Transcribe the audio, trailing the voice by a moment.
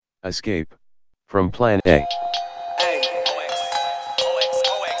Escape from Plan A.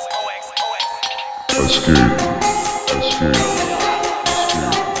 Escape, escape, escape.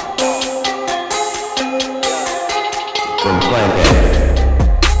 From Plan A.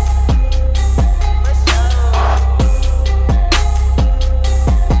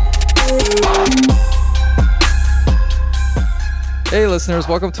 Hey listeners,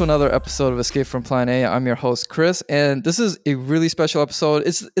 welcome to another episode of Escape from Plan A. I'm your host Chris, and this is a really special episode.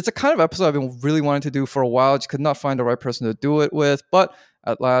 It's a kind of episode I've been really wanting to do for a while. Just could not find the right person to do it with, but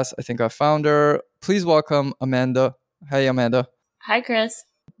at last I think I found her. Please welcome Amanda. Hey Amanda. Hi Chris.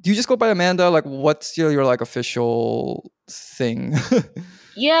 Do you just go by Amanda? Like, what's your like official thing?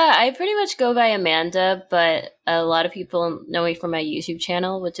 Yeah, I pretty much go by Amanda, but a lot of people know me from my YouTube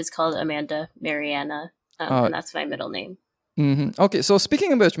channel, which is called Amanda Mariana, and that's my middle name. Mm-hmm. Okay, so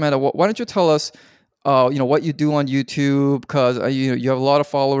speaking of which, Amanda, why don't you tell us, what you do on YouTube? Because you have a lot of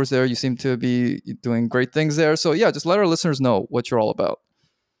followers there. You seem to be doing great things there. So yeah, just let our listeners know what you're all about.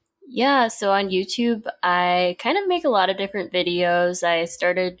 Yeah, so on YouTube, I kind of make a lot of different videos. I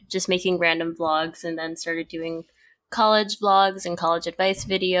started just making random vlogs and then started doing college vlogs and college advice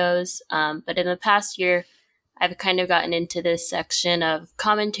videos. But in the past year, I've kind of gotten into this section of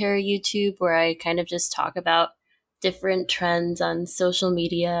commentary YouTube where I kind of just talk about different trends on social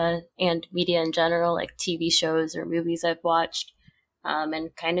media and media in general, like TV shows or movies I've watched, and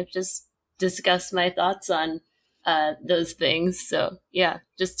kind of just discuss my thoughts on those things. So yeah,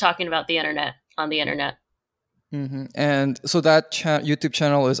 just talking about the internet on the internet. Mm-hmm. And so that YouTube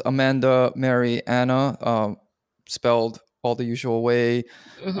channel is Amanda Mary Anna, spelled all the usual way.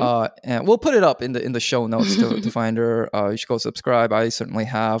 Mm-hmm. And we'll put it up in the show notes to find her. You should go subscribe. I certainly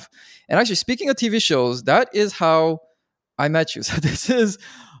have. And actually, speaking of TV shows, that is how I met you. So this is,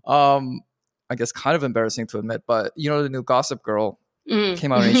 I guess, kind of embarrassing to admit, but you know, the new Gossip Girl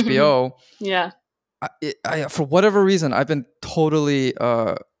came out on HBO. Yeah. I for whatever reason, I've been totally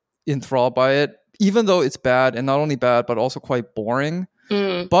enthralled by it, even though it's bad, and not only bad, but also quite boring.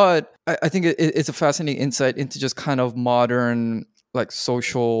 But I think it's a fascinating insight into just kind of modern like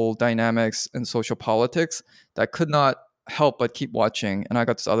social dynamics and social politics that could not help but keep watching. And I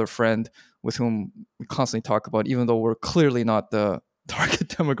got this other friend with whom we constantly talk about, even though we're clearly not the target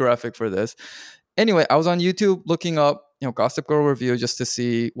demographic for this. Anyway, I was on YouTube looking up, Gossip Girl review just to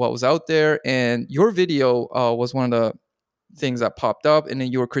see what was out there. And your video was one of the things that popped up. And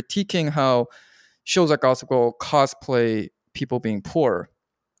then you were critiquing how shows like Gossip Girl cosplay people being poor.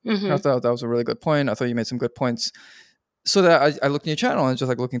 Mm-hmm. I thought that was a really good point. I thought you made some good points. So that I looked in your channel and just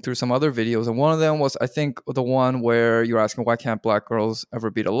like looking through some other videos. And one of them was, I think, the one where you're asking, why can't black girls ever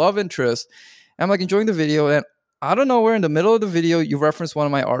be the love interest? And I'm like enjoying the video. And I don't know where in the middle of the video, you referenced one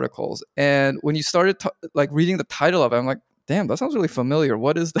of my articles. And when you started like reading the title of it, I'm like, damn, that sounds really familiar.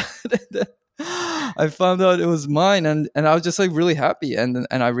 What is that? I found out it was mine. And I was just like really happy. And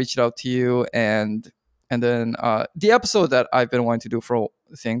I reached out to you. And then the episode that I've been wanting to do for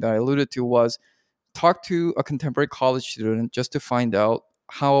a thing that I alluded to was talk to a contemporary college student just to find out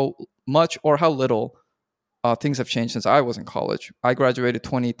how much or how little things have changed since I was in college. I graduated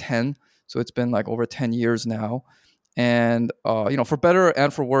 2010, so it's been like over 10 years now. And, for better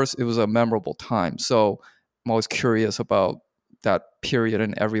and for worse, it was a memorable time. So I'm always curious about that period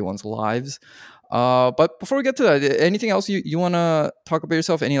in everyone's lives. But before we get to that, anything else you want to talk about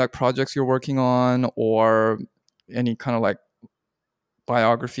yourself? Any like projects you're working on or any kind of like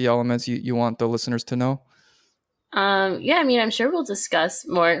biography elements you want the listeners to know? Yeah, I mean, I'm sure we'll discuss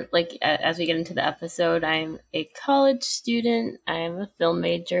more like as we get into the episode. I'm a college student. I'm a film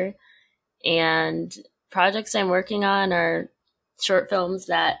major, and projects I'm working on are short films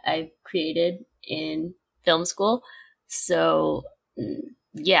that I've created in film school. So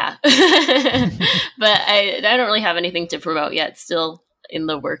yeah, but I don't really have anything to promote yet. Still in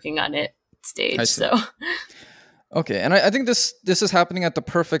the working on it stage. So. Okay, and I think this is happening at the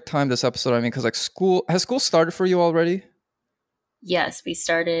perfect time, this episode. I mean, because like has school started for you already? Yes, we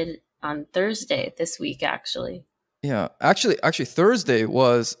started on Thursday this week, actually. Yeah, actually, Thursday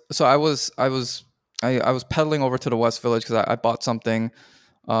was. So I was pedaling over to the West Village because I bought something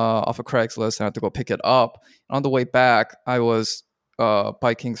off of Craigslist and I had to go pick it up. And on the way back, I was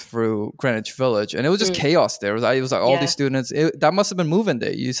biking through Greenwich Village, and it was just chaos there. It was like all these students. That must have been move-in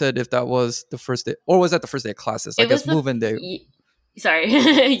day. You said if that was the first day, or was that the first day of classes? I guess move-in day. Sorry,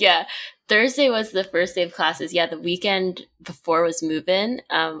 yeah. Thursday was the first day of classes. Yeah, the weekend before was move-in,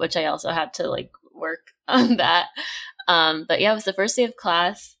 which I also had to like work on that. But yeah, it was the first day of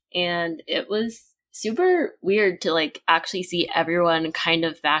class, and it was super weird to like actually see everyone kind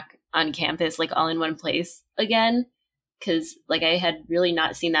of back on campus, like all in one place again. because like I had really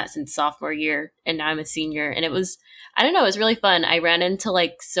not seen that since sophomore year, and now I'm a senior, and it was, I don't know, it was really fun. I ran into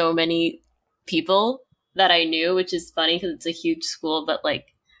like so many people that I knew, which is funny because it's a huge school, but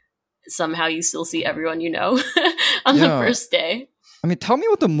like somehow you still see everyone you know on the first day. I mean, tell me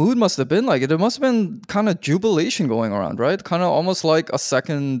what the mood must have been like. It must have been kind of jubilation going around, right? Kind of almost like a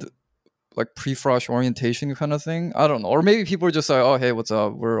second, like pre-frosh orientation kind of thing. I don't know. Or maybe people were just like, oh, hey, what's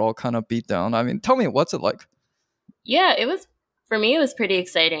up? We're all kind of beat down. I mean, tell me, what's it like? Yeah, it was, for me, it was pretty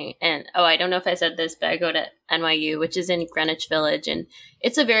exciting. And, I don't know if I said this, but I go to NYU, which is in Greenwich Village. And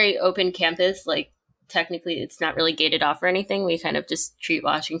it's a very open campus. Like, technically, it's not really gated off or anything. We kind of just treat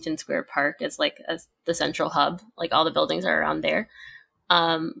Washington Square Park as the central hub. Like, all the buildings are around there.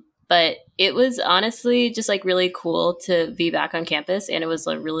 But it was honestly just like really cool to be back on campus, and it was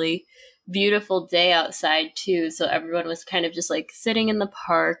a really beautiful day outside too. So everyone was kind of just like sitting in the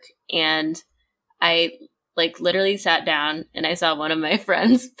park, and I like literally sat down and I saw one of my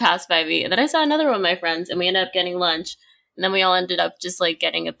friends pass by me, and then I saw another one of my friends, and we ended up getting lunch, and then we all ended up just like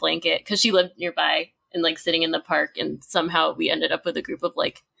getting a blanket because she lived nearby and like sitting in the park, and somehow we ended up with a group of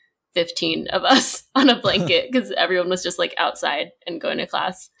like 15 of us on a blanket because everyone was just like outside and going to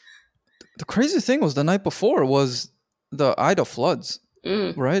class. The crazy thing was the night before was the Ida floods,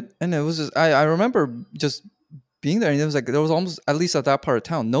 right? And it was just, I remember just being there, and it was like there was almost, at least at that part of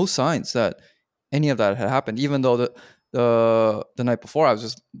town, no signs that any of that had happened. Even though the night before I was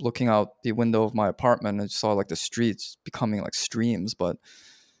just looking out the window of my apartment and saw like the streets becoming like streams. But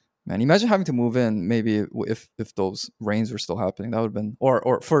man, imagine having to move in maybe if those rains were still happening. That would have been,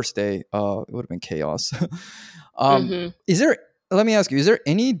 or first day, it would have been chaos. Is there, let me ask you, is there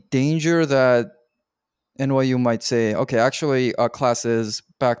any danger that NYU might say, okay, actually class is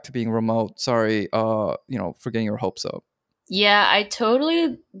back to being remote, sorry, for getting your hopes up? Yeah, I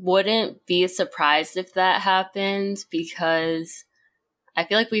totally wouldn't be surprised if that happened, because I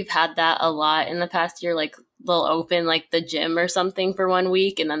feel like we've had that a lot in the past year. Like they'll open like the gym or something for 1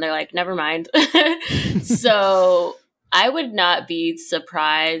 week, and then they're like, never mind. So I would not be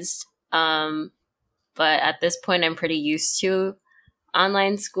surprised. But at this point, I'm pretty used to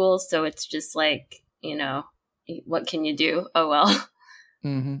online school. So it's just like, what can you do? Oh, well.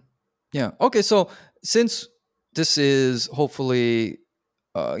 Mm-hmm. Yeah. Okay. So since this is hopefully,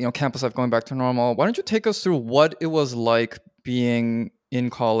 campus life going back to normal, why don't you take us through what it was like being in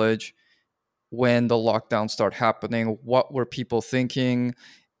college when the lockdown started happening? What were people thinking?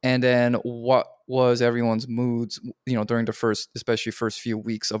 And then what was everyone's moods, during the especially first few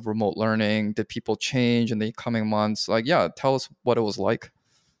weeks of remote learning? Did people change in the coming months? Tell us what it was like.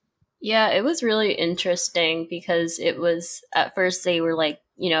 Yeah, it was really interesting because it was, at first they were like,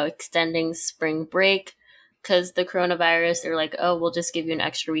 extending spring break because the coronavirus. They're like, oh, we'll just give you an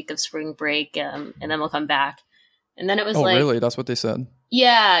extra week of spring break, and then we'll come back. And then it was like, really? That's what they said?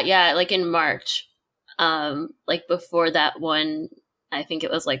 Yeah, like in March. Like before that one, I think it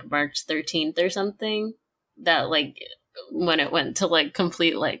was like March 13th or something, that like when it went to like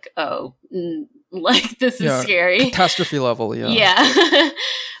complete like, like this is scary. Catastrophe level, yeah.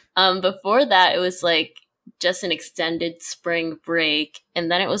 Yeah. Before that, it was like just an extended spring break.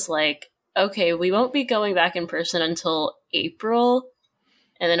 And then it was like, okay, we won't be going back in person until April.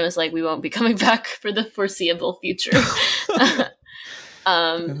 And then it was like, we won't be coming back for the foreseeable future. It's like,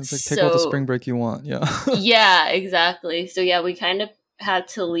 take all the spring break you want. Yeah. Yeah, exactly. So yeah, we kind of had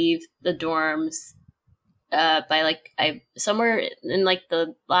to leave the dorms by like somewhere in like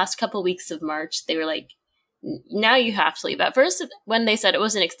the last couple weeks of March. They were like, now you have to leave. At first, when they said it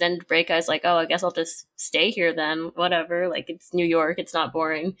was an extended break, I was like, oh, I guess I'll just stay here then. Whatever. Like, it's New York. It's not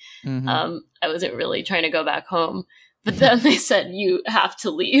boring. Mm-hmm. I wasn't really trying to go back home. But then they said, you have to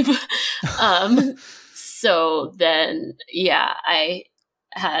leave. So then, yeah, I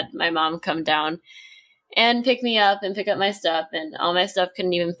had my mom come down and pick me up and pick up my stuff. And all my stuff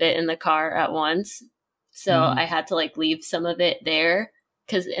couldn't even fit in the car at once. So I had to like leave some of it there.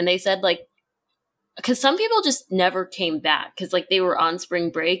 And they said like, because some people just never came back because like they were on spring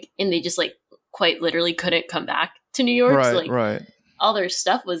break and they just like quite literally couldn't come back to New York. Right, so, like, right. All their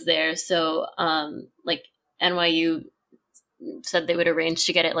stuff was there. So like NYU said they would arrange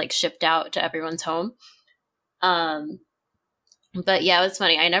to get it like shipped out to everyone's home. But yeah, it was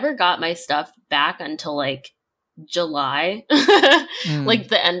funny. I never got my stuff back until like July, like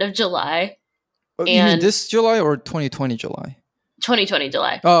the end of July. You mean this July or 2020 July? 2020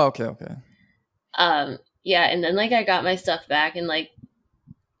 July. Oh, okay. Yeah, and then like I got my stuff back, and like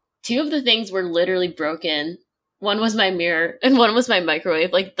two of the things were literally broken. One was my mirror, and one was my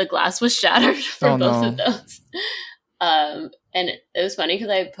microwave. Like the glass was shattered for both of those. And it was funny because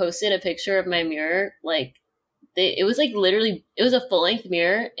I posted a picture of my mirror like it was like literally, it was a full length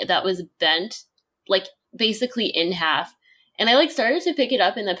mirror that was bent, like basically in half. And I like started to pick it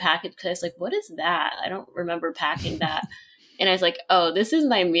up in the package because I was like, what is that? I don't remember packing that. And I was like, oh, this is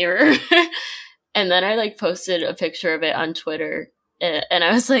my mirror. And then I like posted a picture of it on Twitter. And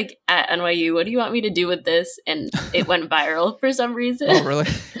I was like, at NYU, what do you want me to do with this? And it went viral for some reason. Oh, really?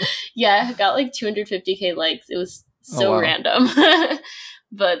 Yeah, I got like 250K likes. It was so wow. random.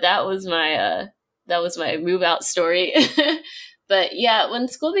 But that was my move out story. But yeah, when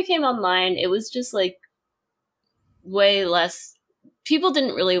school became online, it was just like way less. People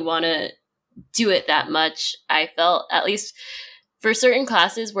didn't really want to do it that much. I felt, at least for certain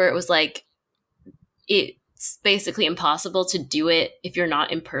classes where it was like, it's basically impossible to do it if you're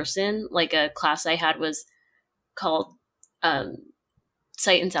not in person. Like a class I had was called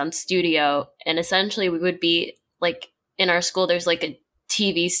Sight and Sound Studio. And essentially we would be like, in our school, there's like a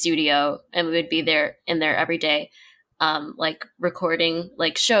TV studio, and we would be there in there every day, like recording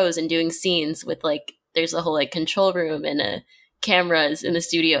like shows and doing scenes with like, there's a whole like control room and cameras in the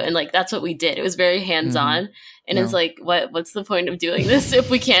studio. And like, that's what we did. It was very hands-on. And it's like, what's the point of doing this if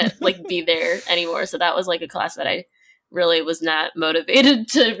we can't like be there anymore? So that was like a class that I really was not motivated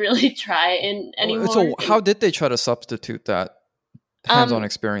to really try in anymore. So how did they try to substitute that hands-on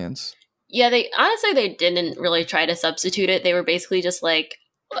experience? Yeah, they didn't really try to substitute it. They were basically just like,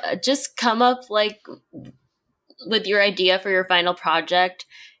 just come up like with your idea for your final project.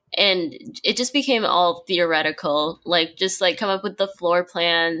 And it just became all theoretical, like just like come up with the floor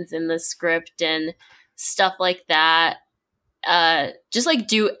plans and the script and stuff like that. Just like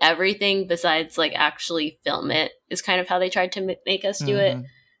do everything besides like actually film it is kind of how they tried to make us do it.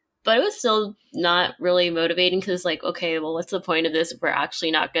 But it was still not really motivating because like, okay, well, what's the point of this if we're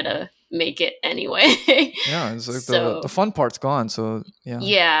actually not going to make it anyway? Yeah, it's like the fun part's gone. So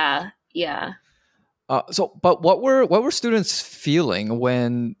yeah. Yeah. But what were students feeling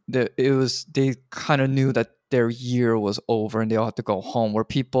when they kind of knew that their year was over and they all had to go home? Were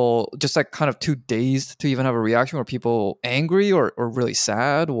people just like kind of too dazed to even have a reaction? Were people angry or really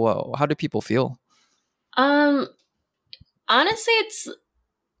sad? Whoa, how did people feel? Honestly,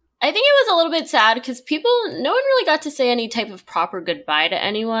 I think it was a little bit sad because no one really got to say any type of proper goodbye to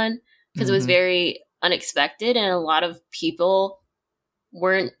anyone because it was very unexpected, and a lot of people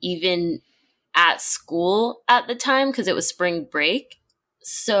weren't even at school at the time because it was spring break.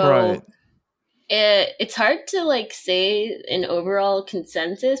 So it's hard to like say an overall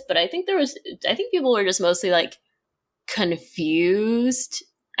consensus, but I think people were just mostly like confused.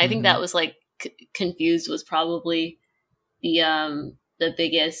 I think that was like confused was probably the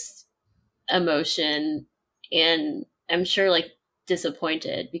biggest emotion, and I'm sure like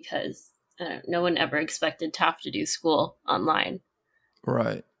disappointed because no one ever expected to have to do school online.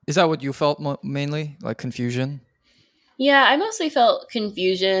 Right. Is that what you felt mainly, like confusion? Yeah, I mostly felt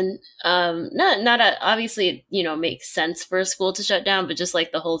confusion. Obviously, it, makes sense for a school to shut down, but just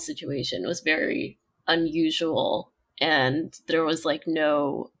like the whole situation was very unusual, and there was like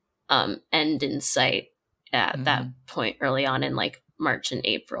no end in sight at that point early on in like March and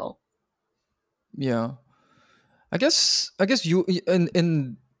April. Yeah, I guess you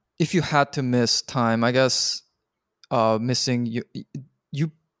and if you had to miss time, I guess missing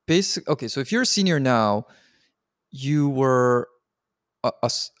you basic. Okay, so if you're a senior now, you were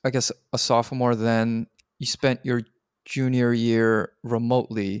I guess a sophomore then. You spent your junior year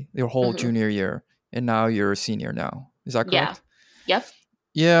remotely, your whole junior year, and now you're a senior now. Is that correct? Yeah. Yep.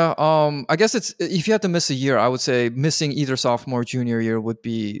 Yeah, I guess it's if you had to miss a year, I would say missing either sophomore or junior year would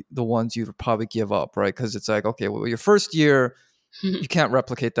be the ones you'd probably give up, right? Because it's like, okay, well, your first year, you can't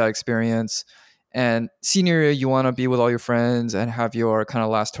replicate that experience. And senior year, you want to be with all your friends and have your kind of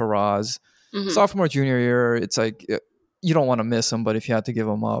last hurrahs. Sophomore, junior year, it's like you don't want to miss them, but if you had to give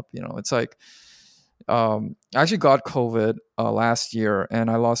them up, it's like I actually got COVID last year and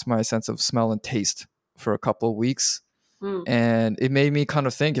I lost my sense of smell and taste for a couple of weeks. And it made me kind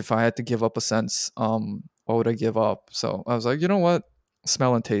of think if I had to give up a sense, what would I give up? So I was like, you know what?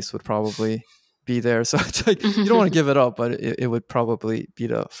 Smell and taste would probably be there. So it's like, you don't want to give it up, but it would probably be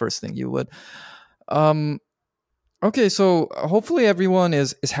the first thing you would. Okay, so hopefully everyone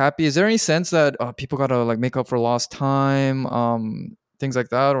is happy. Is there any sense that people got to like make up for lost time, things like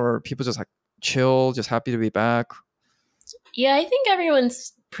that? Or people just like chill, just happy to be back? Yeah, I think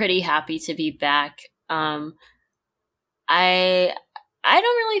everyone's pretty happy to be back. I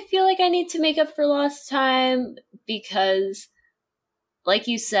don't really feel like I need to make up for lost time because, like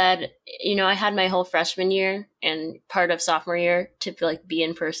you said, I had my whole freshman year and part of sophomore year to like be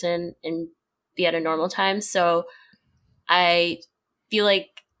in person and be at a normal time. So I feel like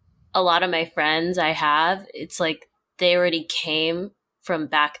a lot of my friends I have, it's like they already came from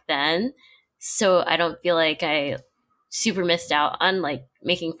back then. So I don't feel like I super missed out on like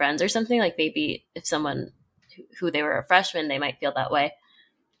making friends or something. Like maybe if someone who they were a freshman, they might feel that way.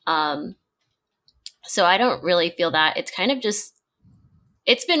 So I don't really feel that. It's kind of just,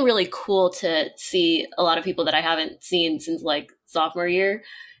 it's been really cool to see a lot of people that I haven't seen since like sophomore year.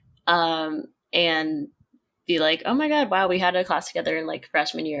 And be like, oh my God, wow, we had a class together in like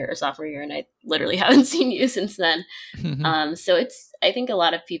freshman year or sophomore year, and I literally haven't seen you since then. So it's, I think a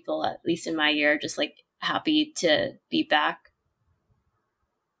lot of people, at least in my year, are just like happy to be back.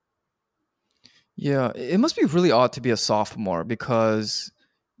 Yeah, it must be really odd to be a sophomore because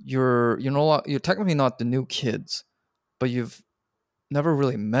you're technically not the new kids, but you've never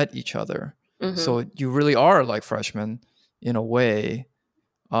really met each other. Mm-hmm. So you really are like freshmen in a way.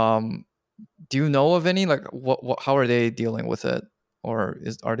 Do you know of any, like what how are they dealing with it, or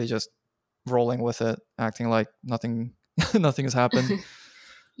are they just rolling with it, acting like nothing nothing has happened?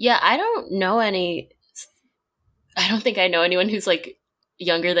 Yeah, I don't know any. I don't think I know anyone who's like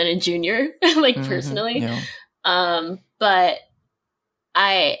younger than a junior, like personally. Yeah. But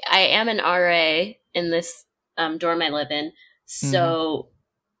I am an RA in this dorm I live in, so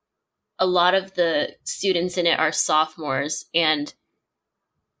a lot of the students in it are sophomores, and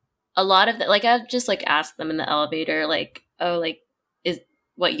a lot of that, like I've just like asked them in the elevator, like, oh, like,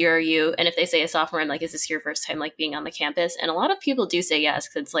 what year are you? And if they say a sophomore, I'm like, is this your first time like being on the campus? And a lot of people do say yes,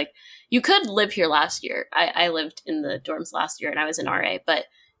 because it's like, you could live here last year. I lived in the dorms last year and I was an RA, but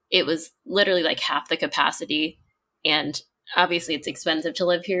it was literally like half the capacity. And obviously it's expensive to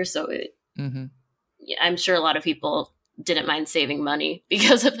live here. So I'm sure a lot of people didn't mind saving money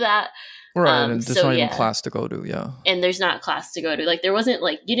because of that. Right, and there's not even class to go to, yeah. And there's not class to go to. Like, there wasn't,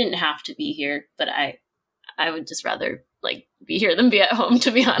 like, you didn't have to be here, but I would just rather, like, be here than be at home,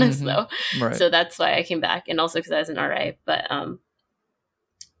 to be honest, though. Right. So that's why I came back, and also because I was an RA. But,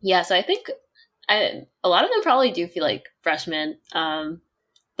 yeah, so I think a lot of them probably do feel like freshmen.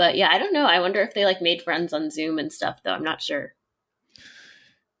 But, yeah, I don't know. I wonder if they, like, made friends on Zoom and stuff, though. I'm not sure.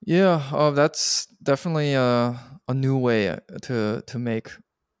 Yeah, that's definitely a new way to make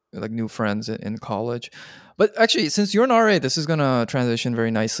like new friends in college. But actually, since you're an RA, this is gonna transition very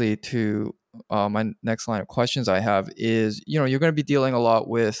nicely to my next line of questions I have is, you're going to be dealing a lot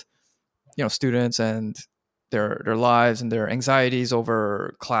with, students and their lives and their anxieties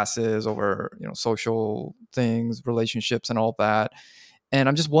over classes, over, social things, relationships and all that. And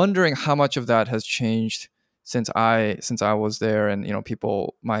I'm just wondering how much of that has changed since I was there and,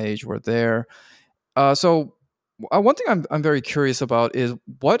 people my age were there. So one thing I'm very curious about is,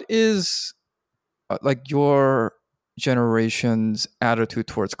 what is like your generation's attitude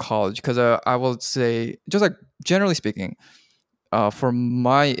towards college? Because I will say, just like generally speaking, for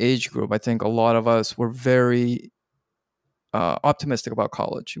my age group, I think a lot of us were very optimistic about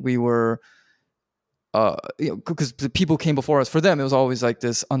college. We were, because the people came before us, for them it was always like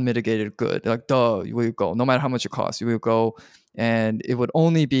this unmitigated good. Like, duh, we would go, no matter how much it costs, we would go, and it would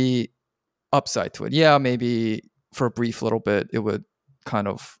only be upside to it. Yeah, maybe for a brief little bit, it would kind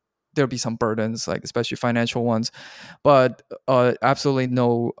of, there'll be some burdens, like especially financial ones, but absolutely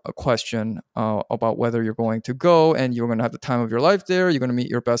no question about whether you're going to go and you're going to have the time of your life there. You're going to meet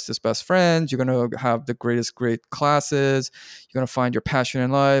your bestest best friends. You're going to have the great classes. You're going to find your passion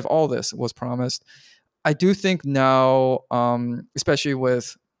in life. All this was promised. I do think now, especially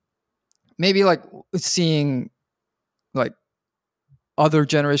with maybe like seeing like other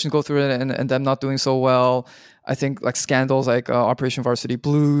generations go through it and them not doing so well, I think like scandals like Operation Varsity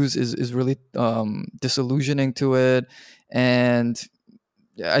Blues is really disillusioning to it. And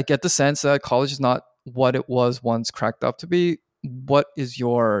I get the sense that college is not what it was once cracked up to be. What is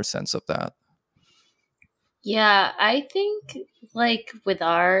your sense of that? Yeah, I think like with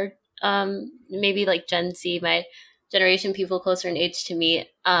our maybe like Gen Z, my generation, people closer in age to me,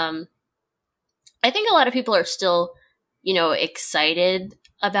 I think a lot of people are still, excited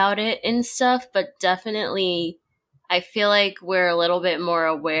about it and stuff, but definitely I feel like we're a little bit more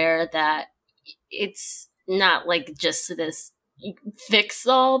aware that it's not like just this fix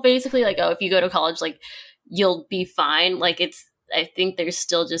all, basically, like, oh, if you go to college, like, you'll be fine. Like, I think there's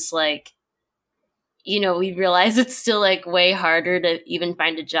still just like, we realize it's still like way harder to even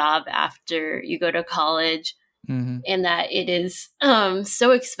find a job after you go to college. And that it is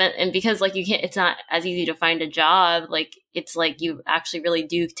so expensive, and because like it's not as easy to find a job, like it's like you actually really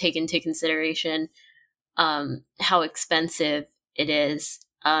do take into consideration how expensive it is.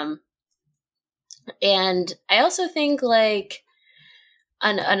 And I also think like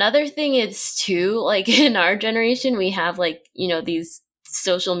another thing is too, like in our generation we have like these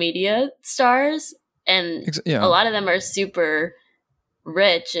social media stars, and Yeah. a lot of them are super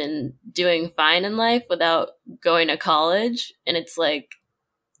rich and doing fine in life without going to college. And it's like,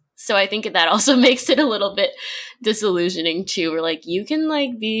 so I think that also makes it a little bit disillusioning too, where like you can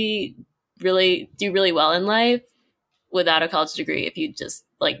like do really well in life without a college degree if you just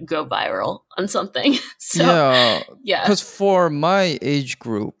like go viral on something. So yeah. Because for my age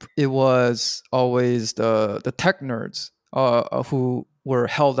group, it was always the tech nerds who were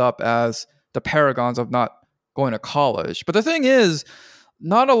held up as the paragons of not going to college. But the thing is,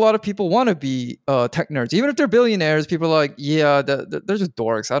 not a lot of people want to be tech nerds. Even if they're billionaires, people are like, yeah, they're just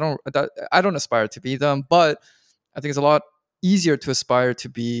dorks. I don't aspire to be them. But I think it's a lot easier to aspire to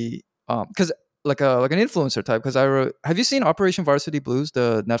be because like an influencer type. Because have you seen Operation Varsity Blues,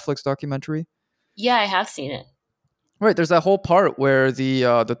 the Netflix documentary? Yeah, I have seen it. Right, there's that whole part where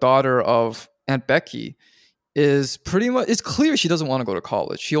the daughter of Aunt Becky is pretty much, it's clear she doesn't want to go to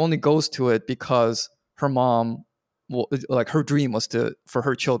college. She only goes to it because her mom, like her dream was for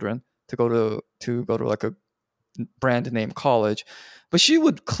her children to go to like a brand name college, but she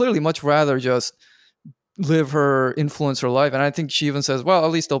would clearly much rather just live her influencer life. And I think she even says, well,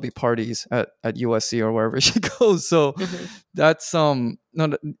 at least there'll be parties at USC or wherever she goes. So that's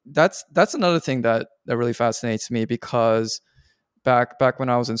that's another thing that really fascinates me, because back when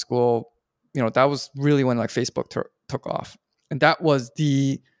I was in school, that was really when like Facebook took off, and that was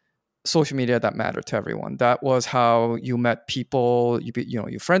the social media that mattered to everyone. That was how you met people.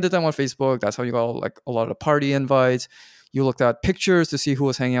 You friended them on Facebook. That's how you got like a lot of the party invites. You looked at pictures to see who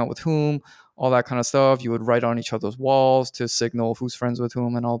was hanging out with whom, all that kind of stuff. You would write on each other's walls to signal who's friends with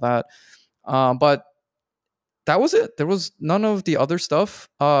whom and all that. But that was it. There was none of the other stuff.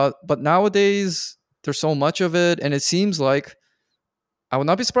 But nowadays, there's so much of it. And it seems like I would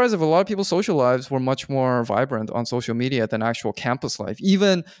not be surprised if a lot of people's social lives were much more vibrant on social media than actual campus life.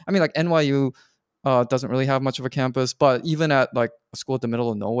 Even, I mean, like NYU doesn't really have much of a campus, but even at like a school at the middle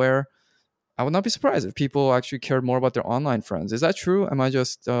of nowhere, I would not be surprised if people actually cared more about their online friends. Is that true? Am I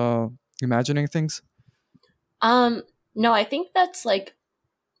just imagining things? No, I think that's like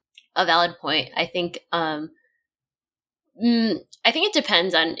a valid point. I think it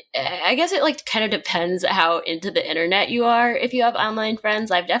depends on, I guess it like kind of depends how into the internet you are. If you have online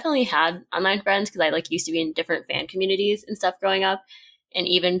friends, I've definitely had online friends because I like used to be in different fan communities and stuff growing up. And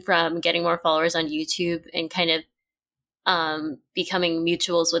even from getting more followers on YouTube and kind of becoming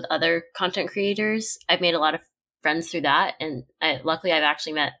mutuals with other content creators, I've made a lot of friends through that. And luckily I've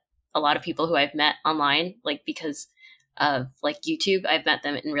actually met a lot of people who I've met online, like because of like YouTube, I've met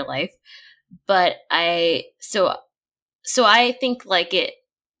them in real life. But so I think like it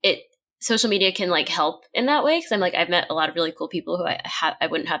social media can like help in that way, because I'm like, I've met a lot of really cool people who I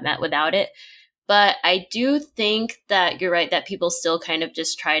wouldn't have met without it. But I do think that you're right that people still kind of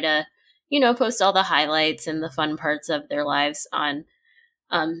just try to, post all the highlights and the fun parts of their lives on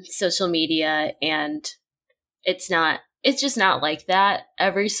social media, and it's just not like that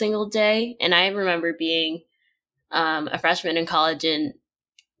every single day. And I remember being a freshman in college, and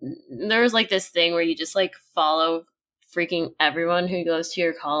there was like this thing where you just like follow freaking everyone who goes to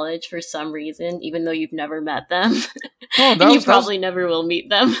your college for some reason, even though you've never met them. And you probably never will meet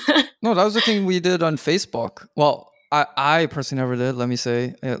them. No, that was the thing we did on Facebook. Well, I personally never did, let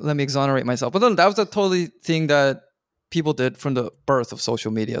me exonerate myself. But then that was a totally thing that people did from the birth of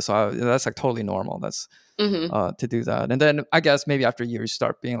social media. So that's like totally normal. That's to do that. And then I guess maybe after years you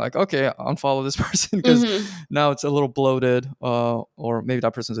start being like, okay, unfollow this person because now it's a little bloated, or maybe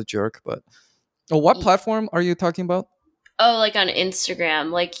that person's a jerk. But what platform are you talking about? Oh, like on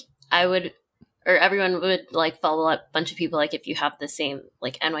Instagram, like everyone would like follow up a bunch of people. Like if you have the same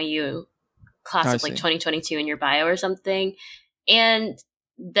like NYU class of like 2022 in your bio or something. And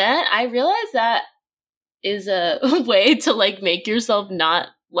then I realized that is a way to like make yourself not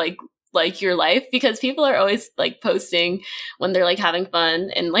like your life, because people are always like posting when they're like having fun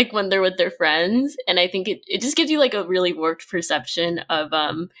and like when they're with their friends. And I think it just gives you like a really warped perception of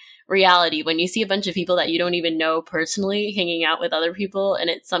reality when you see a bunch of people that you don't even know personally hanging out with other people, and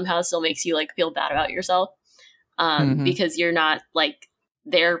it somehow still makes you like feel bad about yourself because you're not like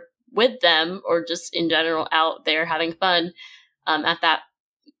there with them or just in general out there having fun at that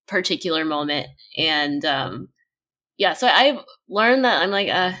particular moment. And so I've learned that I'm like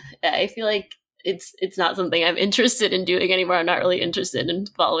I feel like it's not something I'm interested in doing anymore. I'm not really interested in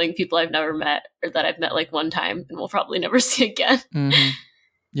following people I've never met or that I've met like one time and will probably never see again.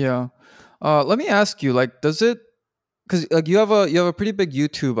 Yeah. Let me ask you, like, does it, because like you have a pretty big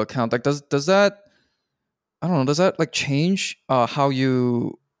YouTube account, like does that, I don't know, does that like change how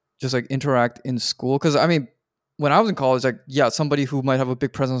you just like interact in school? Because I mean, when I was in college, like, yeah, somebody who might have a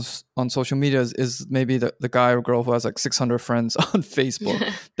big presence on social media is maybe the guy or girl who has like 600 friends on Facebook.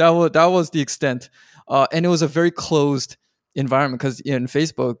 That was the extent. And it was a very closed environment because in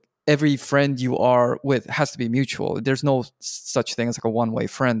Facebook, every friend you are with has to be mutual. There's no such thing as like a one-way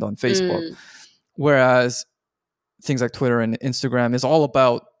friend on Facebook. Whereas things like Twitter and Instagram is all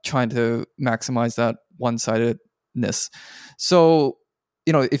about trying to maximize that one-sidedness. So,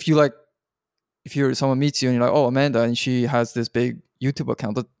 if someone meets you and you're like, oh, Amanda, and she has this big YouTube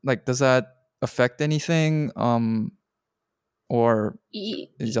account, like, does that affect anything? Or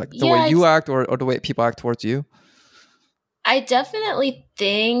is like the way you act or the way people act towards you? I definitely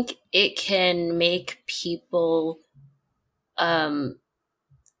think it can make people, I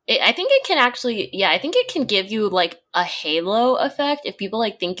think it can actually, I think it can give you like a halo effect. If people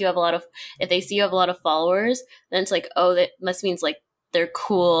like think if they see you have a lot of followers, then it's like, oh, that must means like they're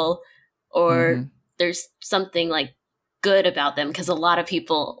cool or there's something like good about them because a lot of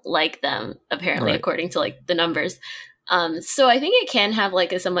people like them, apparently, according to like the numbers. So I think it can have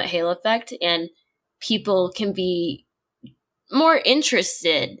like a somewhat halo effect, and people can be more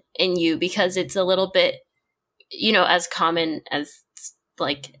interested in you because it's a little bit, as common as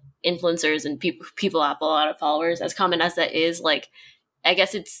like influencers and people have a lot of followers, as common as that is, like, I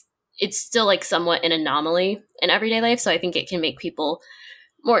guess it's still like somewhat an anomaly in everyday life. So I think it can make people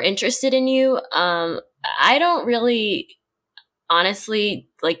more interested in you. I don't really, honestly,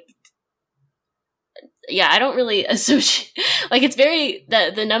 like, I don't really associate, like, it's very,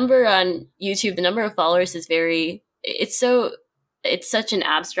 the number on YouTube, the number of followers is very, it's such an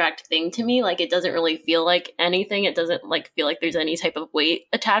abstract thing to me. Like, it doesn't really feel like anything. It doesn't like feel like there's any type of weight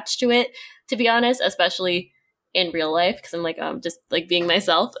attached to it, to be honest, especially in real life, because I'm like, just like being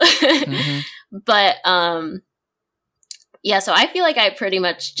myself. But so I feel like I pretty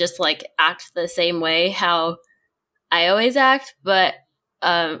much just like act the same way how I always act, but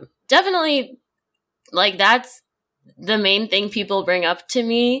definitely like that's the main thing people bring up to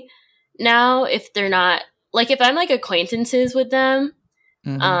me now. If they're not like, if I'm like acquaintances with them,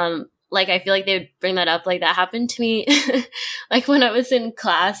 like I feel like they would bring that up. Like that happened to me like when I was in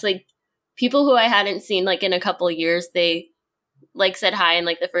class, like people who I hadn't seen like in a couple of years, they like said hi, and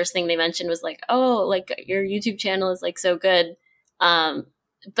like the first thing they mentioned was like, oh, like your YouTube channel is like so good. But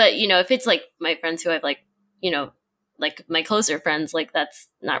if it's like my friends who I've like, like my closer friends, like that's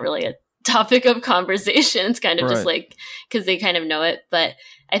not really a topic of conversation. It's kind of just like, because they kind of know it. But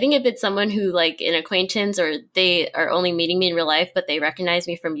I think if it's someone who like an acquaintance, or they are only meeting me in real life but they recognize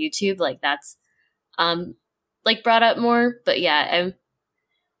me from YouTube, like that's like brought up more. But I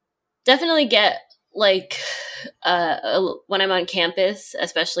definitely get like when I'm on campus,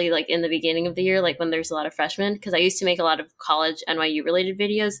 especially like in the beginning of the year, like when there's a lot of freshmen, because I used to make a lot of college NYU related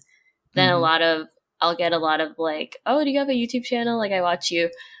videos, then I'll get a lot of like, oh, do you have a YouTube channel? Like I watch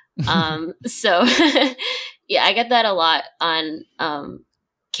you. So I get that a lot on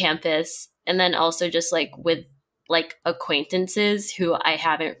campus, and then also just like with like acquaintances who I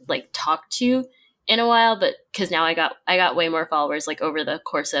haven't like talked to in a while, but because now I got way more followers like over the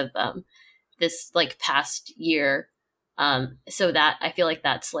course of this like past year, so that I feel like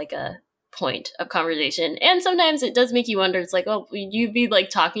that's like a point of conversation. And sometimes it does make you wonder, it's like, oh, would you be like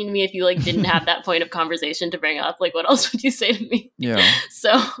talking to me if you like didn't have that point of conversation to bring up? Like what else would you say to me?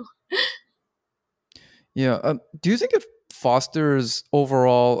 So do you think it fosters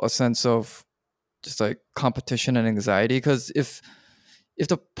overall a sense of just like competition and anxiety? Because if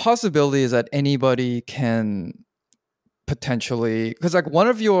the possibility is that anybody can potentially, because like one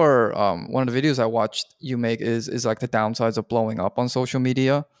of the videos I watched you make is like the downsides of blowing up on social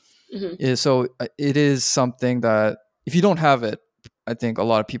media. So it is something that if you don't have it, I think a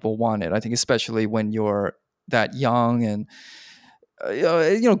lot of people want it. I think especially when you're that young, and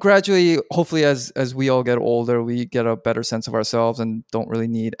gradually, hopefully as we all get older, we get a better sense of ourselves and don't really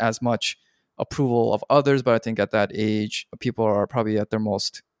need as much approval of others. But I think at that age, people are probably at their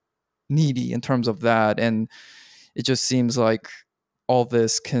most needy in terms of that. And it just seems like all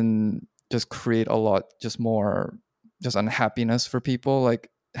this can just create a lot more just unhappiness for people. Like,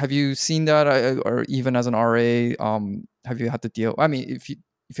 have you seen that, or even as an RA, have you had to deal? I mean, if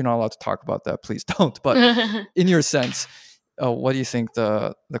you're not allowed to talk about that, please don't. But in your sense, what do you think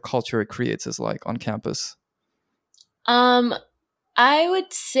the culture it creates is like on campus? I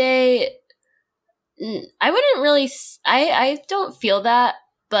would say I wouldn't really. I don't feel that,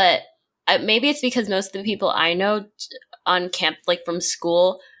 but maybe it's because most of the people I know on camp, like from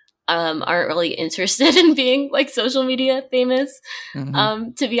school, aren't really interested in being like social media famous.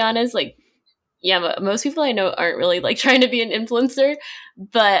 To be honest, like, most people I know aren't really like trying to be an influencer,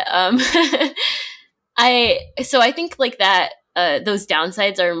 but I think like that those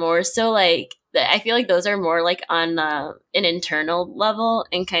downsides are more so like I feel like those are more like on an internal level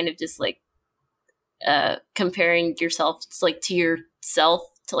and kind of just like comparing yourself to, like to yourself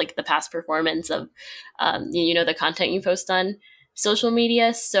to like the past performance of the content you post on social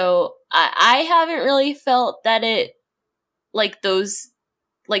media. So I haven't really felt that it like those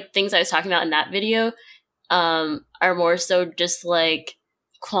like things I was talking about in that video are more so just like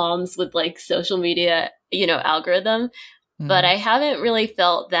qualms with like social media, algorithm. But I haven't really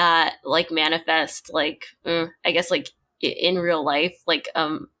felt that like manifest like I guess like in real life, like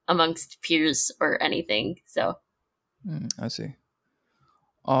amongst peers or anything. So I see.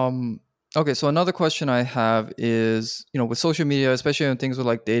 Okay, so another question I have is, with social media, especially on things with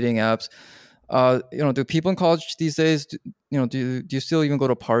like dating apps, do people in college these days, do you still even go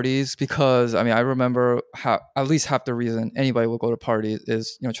to parties? Because I mean, I remember at least half the reason anybody will go to parties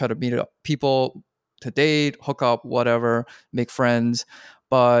is, try to meet up people to date, hook up, whatever, make friends.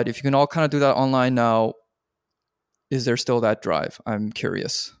 But if you can all kind of do that online now, is there still that drive? I'm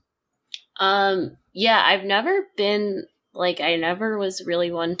curious. Yeah, I've never been like, I never was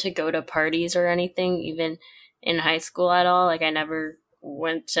really one to go to parties or anything, even in high school at all. Like I never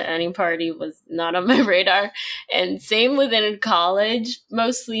went to any party, was not on my radar. And same within college,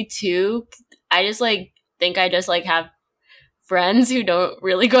 mostly too. I just like think I just like have friends who don't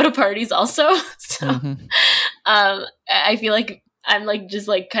really go to parties also. So I feel like I'm like just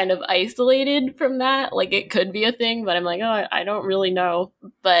like kind of isolated from that. Like it could be a thing, but I'm like, oh, I don't really know.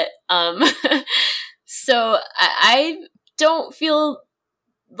 But so I don't feel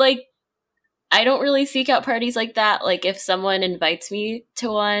like I don't really seek out parties like that. Like if someone invites me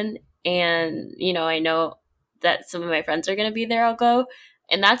to one and, I know that some of my friends are going to be there, I'll go.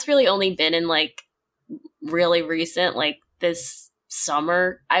 And that's really only been in like really recent, like this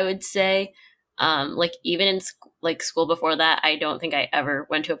summer, I would say. Like even in school before that, I don't think I ever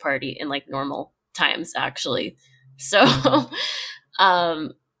went to a party in like normal times actually. So,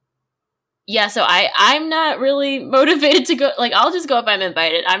 yeah, so I'm not really motivated to go. Like, I'll just go if I'm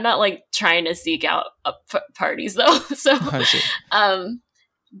invited. I'm not like trying to seek out parties though. So,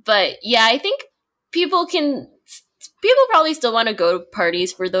 but yeah, I think people probably still want to go to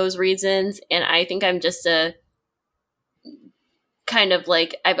parties for those reasons. And I think I'm just a kind of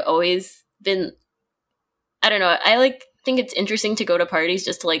like, I've always been, I don't know. I like think it's interesting to go to parties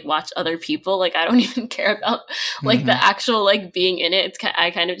just to like watch other people. Like I don't even care about like the actual like being in it. I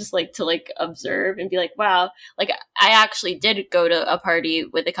kind of just like to like observe and be like, wow. Like I actually did go to a party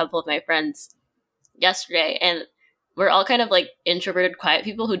with a couple of my friends yesterday, and we're all kind of like introverted, quiet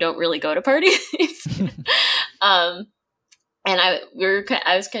people who don't really go to parties. And I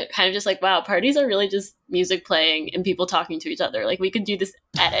was kind of just like, wow, parties are really just music playing and people talking to each other. Like we could do this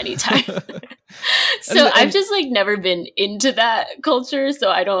at any time. So I've just like never been into that culture.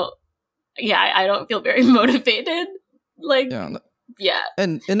 So I don't feel very motivated. Like, yeah.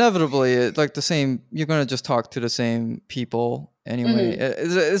 And inevitably, like the same, you're going to just talk to the same people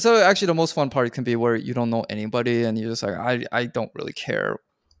anyway. So actually the most fun part can be where you don't know anybody and you're just like, I don't really care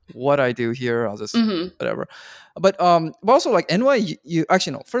what I do here. I'll just whatever. But also like NY, you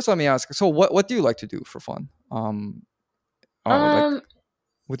actually no. First, let me ask. So what do you like to do for fun? Like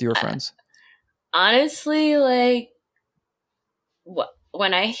with your friends. Honestly, like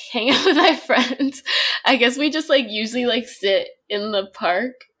when I hang out with my friends, I guess we just like usually like sit in the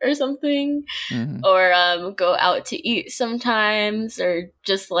park or something, or go out to eat sometimes, or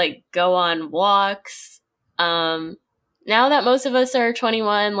just like go on walks. Now that most of us are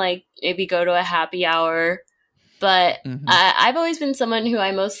 21, like maybe go to a happy hour. But I've always been someone who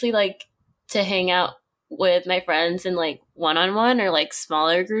I mostly like to hang out with my friends in like one-on-one or like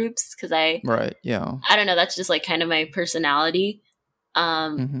smaller groups because I don't know, that's just like kind of my personality.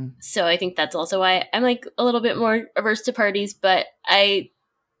 So I think that's also why I'm like a little bit more averse to parties. But I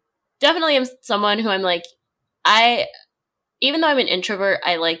definitely am someone who I'm like, even though I'm an introvert,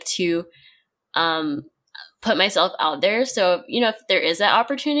 I like to put myself out there. So, if there is that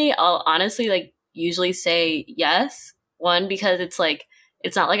opportunity, I'll honestly like usually say yes. One, because it's like,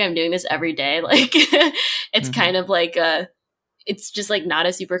 it's not like I'm doing this every day. Like it's kind of like it's just like not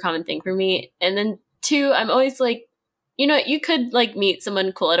a super common thing for me. And then two, I'm always like, you could like meet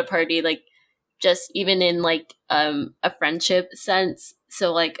someone cool at a party, like just even in like a friendship sense.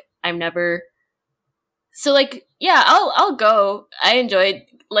 So like I'm never, so like, yeah, I'll go. I enjoyed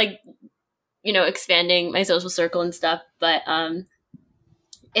like, expanding my social circle and stuff, but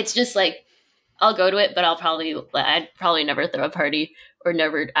it's just like I'll go to it, but I'd probably never throw a party or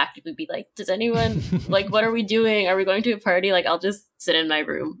never actively be like, does anyone like, what are we doing? Are we going to a party? Like, I'll just sit in my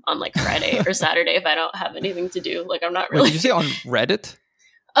room on like Friday or Saturday if I don't have anything to do. Like, I'm not really. Wait, did you say on Reddit?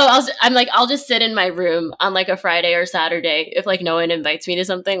 Oh, I'm like, I'll just sit in my room on like a Friday or Saturday if like no one invites me to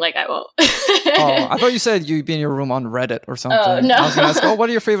something. Like, I won't. Oh, I thought you said you'd be in your room on Reddit or something. Oh, no. I was gonna ask, what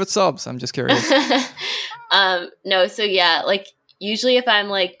are your favorite subs? I'm just curious. No, so yeah, like usually if I'm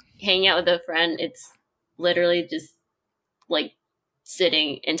like hanging out with a friend, it's literally just like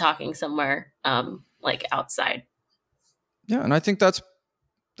sitting and talking somewhere, like outside. Yeah, and I think that's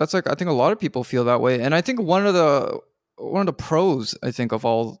like, I think a lot of people feel that way, and I think one of the pros, I think, of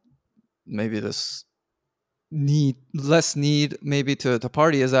all maybe this less need maybe to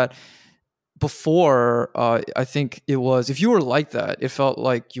party is that before, I think it was, if you were like that, it felt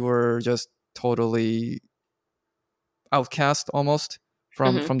like you were just totally outcast almost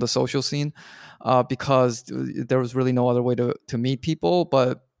from the social scene, because there was really no other way to meet people.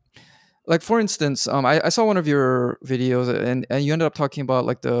 But like, for instance, I saw one of your videos, and you ended up talking about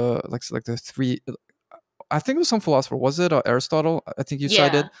like the three, I think it was some philosopher, was it Aristotle? I think you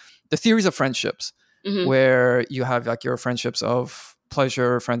cited the theories of friendships, where you have like your friendships of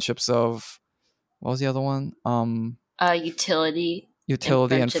pleasure, friendships of, what was the other one? Utility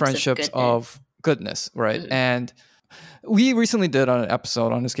and friendships of goodness, right? And we recently did an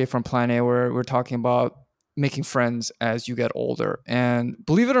episode on Escape from Planet A where we're talking about making friends as you get older. And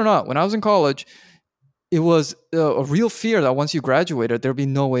believe it or not, when I was in college, it was a real fear that once you graduated, there'd be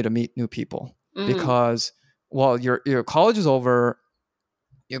no way to meet new people, because, well, your college is over.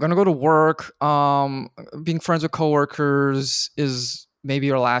 You're going to go to work. Being friends with coworkers is maybe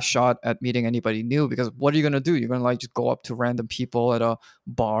your last shot at meeting anybody new, because what are you going to do? You're going to like just go up to random people at a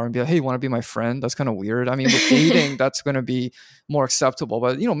bar and be like, hey, you want to be my friend? That's kind of weird. I mean, with dating, that's going to be more acceptable.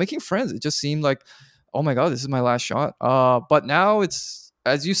 But, making friends, it just seemed like, oh my God, this is my last shot. But now it's,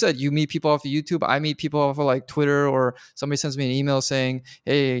 as you said, you meet people off of YouTube. I meet people off of like Twitter, or somebody sends me an email saying,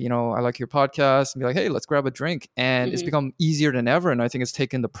 hey, I like your podcast, and be like, hey, let's grab a drink. And it's become easier than ever. And I think it's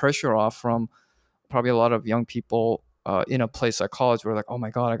taken the pressure off from probably a lot of young people in a place like college, where like, oh my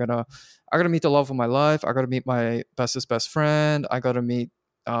God, I gotta meet the love of my life. I gotta meet my bestest best friend. I gotta meet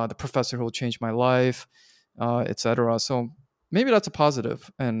the professor who will change my life, etc. So maybe that's a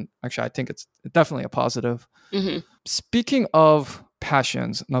positive. And actually, I think it's definitely a positive. Speaking of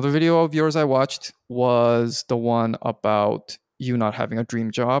passions, another video of yours I watched was the one about you not having a dream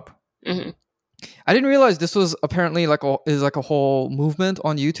job. I didn't realize this was apparently like a whole movement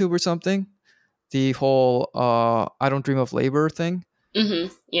on YouTube or something. The whole I don't dream of labor thing.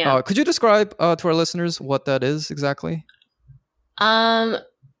 Yeah. Could you describe to our listeners what that is exactly?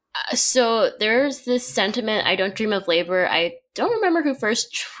 So there's this sentiment, I don't dream of labor. I don't remember who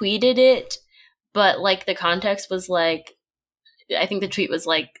first tweeted it, but like the context was like, I think the tweet was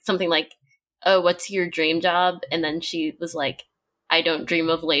like something like, oh, what's your dream job? And then she was like, I don't dream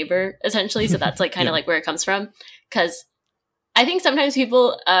of labor, essentially. So that's like kind of like where it comes from. Because I think sometimes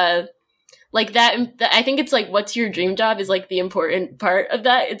people like that, I think it's like, what's your dream job is like the important part of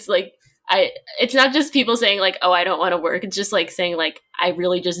that. It's like, it's not just people saying like, oh, I don't want to work. It's just like saying like, I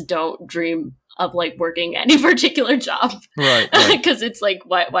really just don't dream of like working any particular job. Right. Because it's like,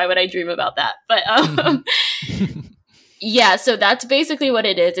 why would I dream about that? But yeah, so that's basically what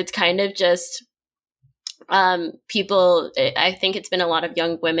it is. It's kind of just people, I think it's been a lot of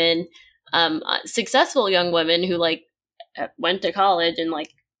young women, successful young women who like went to college and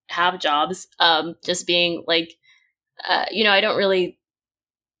like have jobs, just being like, I don't really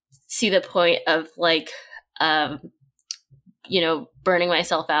see the point of like, burning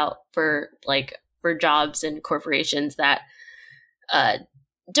myself out for jobs and corporations that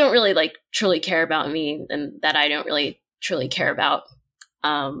don't really like truly care about me, and that I don't really truly care about.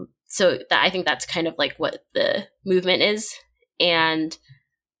 So that, I think that's kind of like what the movement is. And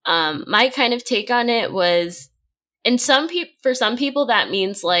my kind of take on it was, for some people that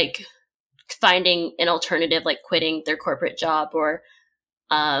means like finding an alternative, like quitting their corporate job, or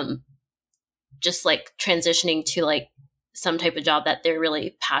just like transitioning to like some type of job that they're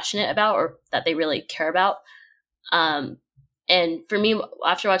really passionate about or that they really care about. And for me,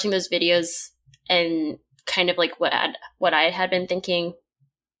 after watching those videos and kind of like what I had been thinking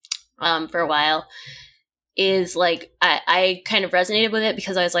for a while, is like I kind of resonated with it,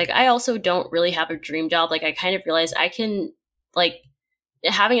 because I was like, I also don't really have a dream job. Like I kind of realized I can, like,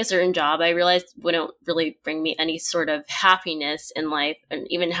 having a certain job, I realized wouldn't really bring me any sort of happiness in life, and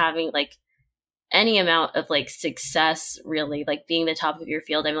even having like any amount of like success, really, like being the top of your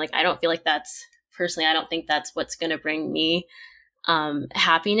field. I'm like, I don't feel like that's, personally, I don't think that's what's going to bring me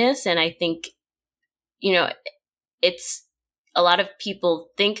happiness. And I think, it's a lot of people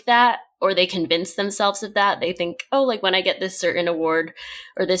think that, or they convince themselves of that. They think, oh, like when I get this certain award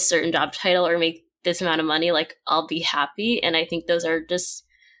or this certain job title or make this amount of money, like I'll be happy. And I think those are just,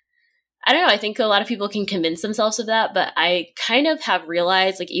 I don't know. I think a lot of people can convince themselves of that, but I kind of have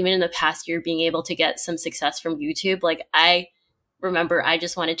realized, like, even in the past year, being able to get some success from YouTube, like, I remember I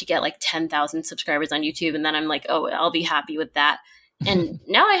just wanted to get like 10,000 subscribers on YouTube, and then I'm like, oh, I'll be happy with that. And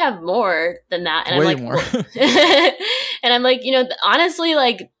now I have more than that, and Way I'm like, more. and I'm like, honestly,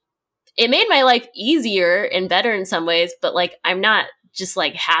 like, it made my life easier and better in some ways, but like, I'm not just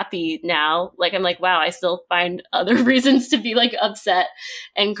like happy now. Like, I'm like, wow, I still find other reasons to be like upset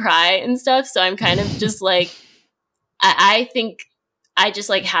and cry and stuff. So I'm kind of just like, I think I just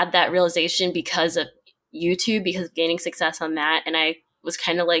like had that realization because of YouTube, because of gaining success on that. And I was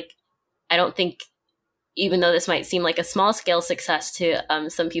kind of like, I don't think, even though this might seem like a small scale success to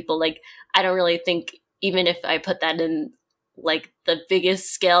some people, like, I don't really think, even if I put that in like the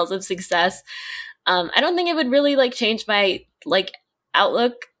biggest scales of success, I don't think it would really like change my like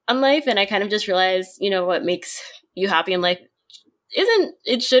outlook on life. And I kind of just realized, what makes you happy in life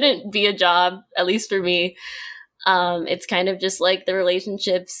it shouldn't be a job, at least for me. It's kind of just like the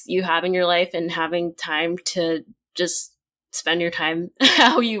relationships you have in your life and having time to just spend your time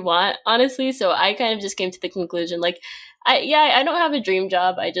how you want, honestly. So I kind of just came to the conclusion, like, I don't have a dream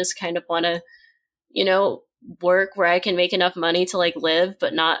job. I just kind of want to, work where I can make enough money to like live,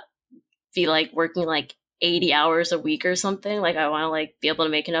 but not be like working like 80 hours a week or something. Like, I want to like be able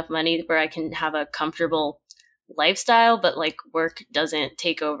to make enough money where I can have a comfortable lifestyle, but like work doesn't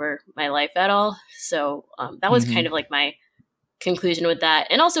take over my life at all. So that was kind of like my conclusion with that.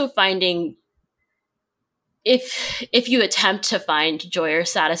 And also finding, if you attempt to find joy or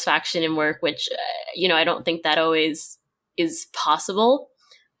satisfaction in work, which, I don't think that always is possible.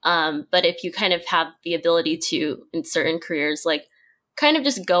 But if you kind of have the ability to, in certain careers, like kind of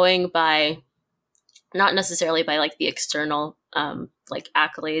just going by, not necessarily by like the external like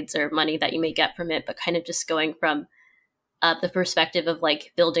accolades or money that you may get from it, but kind of just going from the perspective of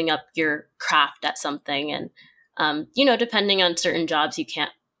like building up your craft at something. And, depending on certain jobs,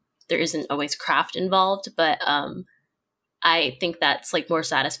 there isn't always craft involved, but I think that's like more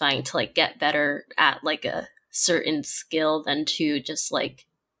satisfying to like get better at like a certain skill than to just like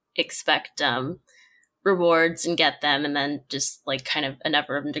expect rewards and get them, and then just like kind of a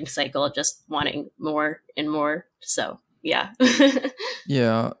never-ending cycle of just wanting more and more. So yeah.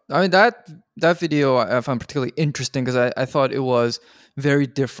 Yeah, I mean that video I found particularly interesting because I thought it was very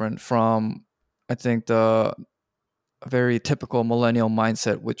different from, I think, the very typical millennial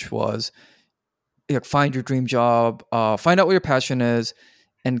mindset, which was like, find your dream job, find out what your passion is,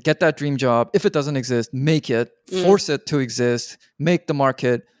 and get that dream job. If it doesn't exist, make it, force it to exist, make the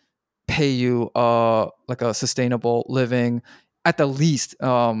market pay you like a sustainable living at the least,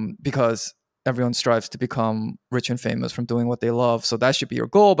 because everyone strives to become rich and famous from doing what they love. So that should be your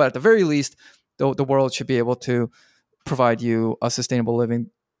goal. But at the very least, the world should be able to provide you a sustainable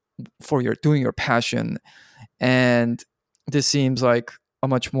living for doing your passion. And this seems like a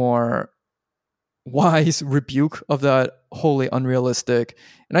much more wise rebuke of that wholly unrealistic.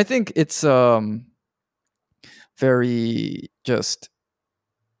 And I think it's very just,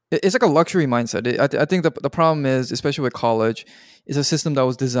 it's like a luxury mindset. I think the problem is, especially with college, is a system that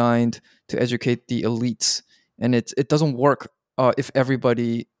was designed to educate the elites, and it doesn't work if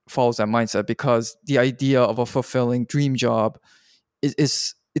everybody follows that mindset, because the idea of a fulfilling dream job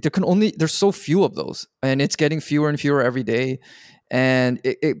is there's so few of those, and it's getting fewer and fewer every day, and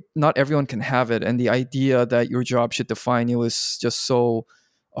not everyone can have it. And the idea that your job should define you is just so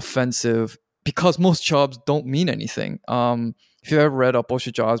offensive, because most jobs don't mean anything. If you ever read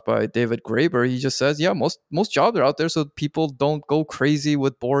Bullshit Jobs by David Graeber, he just says, yeah, most jobs are out there so people don't go crazy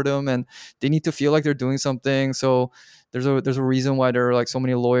with boredom, and they need to feel like they're doing something. So there's a reason why there are like so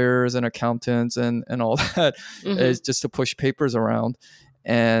many lawyers and accountants and all that, is just to push papers around.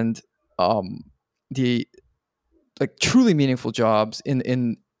 And the like truly meaningful jobs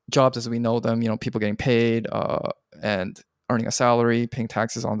in jobs as we know them, people getting paid and earning a salary, paying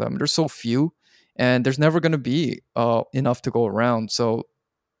taxes on them, there's so few. And there's never going to be enough to go around. So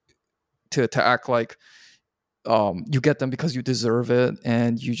to act like you get them because you deserve it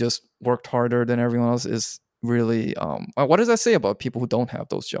and you just worked harder than everyone else is really, what does that say about people who don't have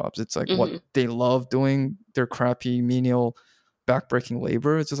those jobs? It's like what they love doing, their crappy, menial, backbreaking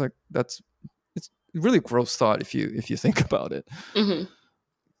labor. It's just like, it's really a gross thought if you think about it.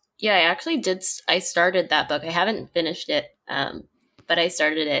 Yeah, I started that book. I haven't finished it. But I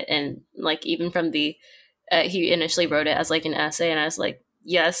started it, and like, even from he initially wrote it as like an essay, and I was like,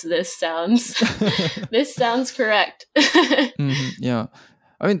 yes, this sounds this sounds correct. Yeah,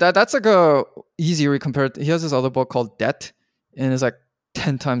 I mean that's like a easy read compared. He has this other book called Debt, and it's like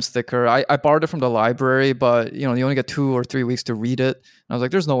 10 times thicker. I borrowed it from the library, but you only get 2 or 3 weeks to read it. And I was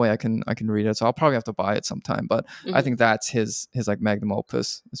like, there's no way I can read it, so I'll probably have to buy it sometime. But I think that's his like magnum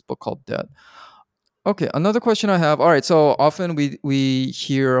opus, this book called Debt. Okay, another question I have. All right, so often we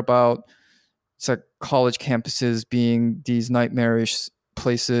hear about it's like college campuses being these nightmarish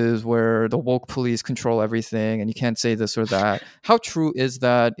places where the woke police control everything and you can't say this or that. How true is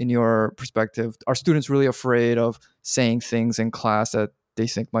that in your perspective? Are students really afraid of saying things in class that they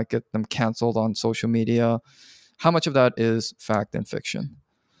think might get them canceled on social media? How much of that is fact and fiction?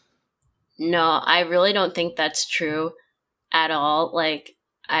 No, I really don't think that's true at all. Like,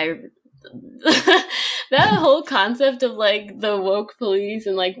 that whole concept of like the woke police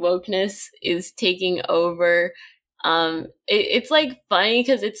and like wokeness is taking over. It's like funny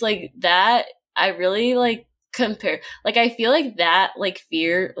because it's like that I really like compare, like I feel like that like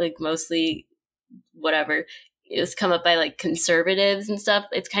fear, like mostly whatever is come up by like conservatives and stuff.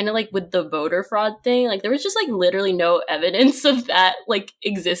 It's kind of like with the voter fraud thing, like there was just like literally no evidence of that like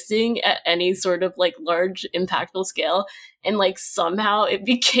existing at any sort of like large impactful scale, and like somehow it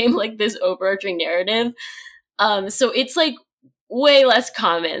became like this overarching narrative. So it's like way less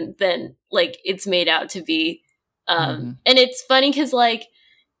common than like it's made out to be. And it's funny because like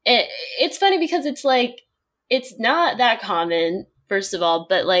it's funny because it's like it's not that common, first of all,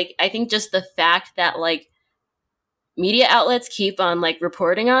 but like I think just the fact that like media outlets keep on like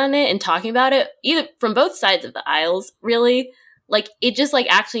reporting on it and talking about it, either from both sides of the aisles, really, like it just like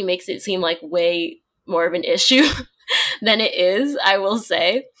actually makes it seem like way more of an issue than it is, I will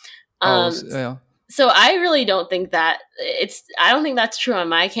say. Yeah. So I really don't think that I don't think that's true on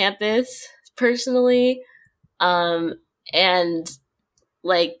my campus personally. And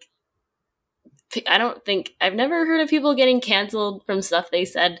like, I've never heard of people getting canceled from stuff they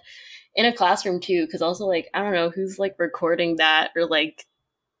said in a classroom too. Cause also like, I don't know who's like recording that or like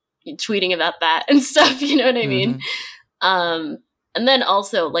tweeting about that and stuff. You know what I mean? And then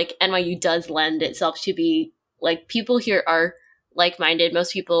also like NYU does lend itself to be like, people here are like-minded.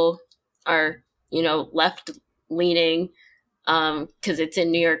 Most people are, left leaning, cause it's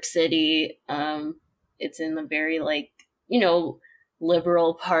in New York City. It's in the very like,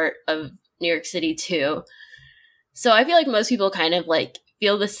 liberal part of New York City too. So I feel like most people kind of like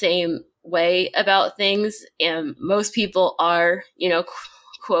feel the same way about things, and most people are,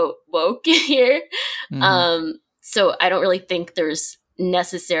 quote, woke here. So I don't really think there's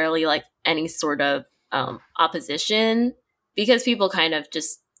necessarily like any sort of opposition, because people kind of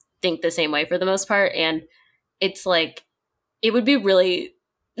just think the same way for the most part. And it's like, it would be really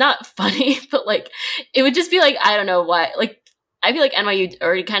not funny, but like, it would just be like, I don't know why, like, I feel like NYU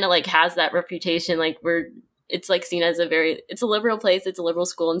already kind of like has that reputation. Like it's like seen as it's a liberal place. It's a liberal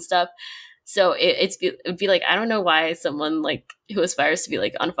school and stuff. So it'd be like, I don't know why someone like who aspires to be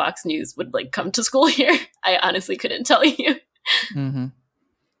like on Fox News would like come to school here. I honestly couldn't tell you.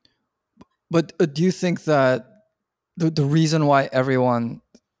 But do you think that the reason why everyone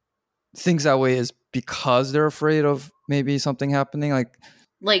thinks that way is because they're afraid of maybe something happening,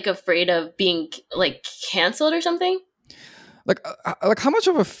 like afraid of being like canceled or something? Like how much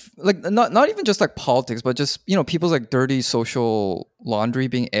of not even just like politics, but just people's like dirty social laundry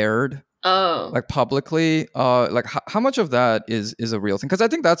being aired like publicly, like how much of that is a real thing? Because I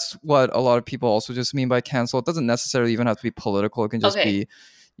think that's what a lot of people also just mean by cancel. It doesn't necessarily even have to be political. It can just be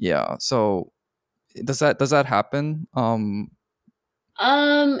so does that happen?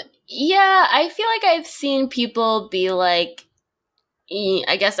 Yeah, I feel like I've seen people be like,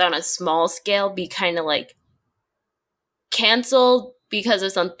 I guess on a small scale, be kind of like canceled because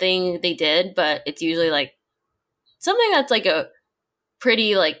of something they did, but it's usually like something that's like a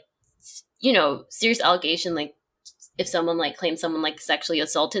pretty like, serious allegation. Like if someone like claims someone like sexually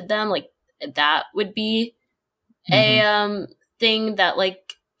assaulted them, like that would be a thing that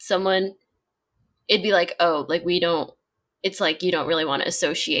like it'd be like, oh, like it's like you don't really want to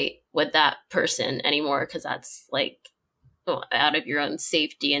associate with that person anymore because that's like out of your own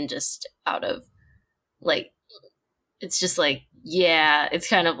safety and just out of like, it's just like, yeah, it's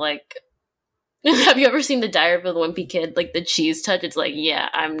kind of like, have you ever seen The Diary of the Wimpy Kid? Like the cheese touch? It's like, yeah,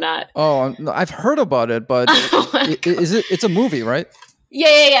 I'm not. Oh, no, I've heard about it, but it's a movie, right?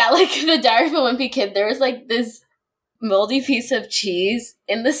 Yeah. Like The Diary of a Wimpy Kid, there was like this moldy piece of cheese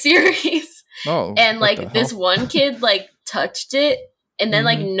in the series. Oh, and like this one kid like touched it, and then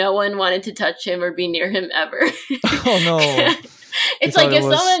like no one wanted to touch him or be near him ever. Oh no! It's like if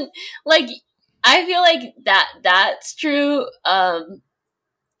someone like, I feel like that's true.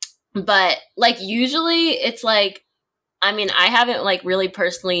 But like usually it's like, I mean, I haven't like really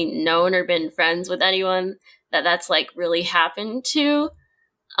personally known or been friends with anyone that's like really happened to.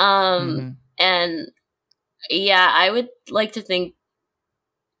 And yeah, I would like to think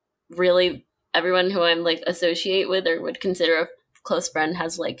really everyone who I'm like associate with or would consider a close friend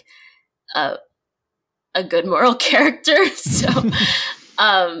has like a good moral character. So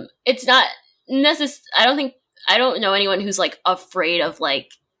it's not I don't know anyone who's like actively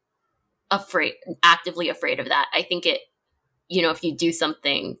afraid of that. I think it, you know, if you do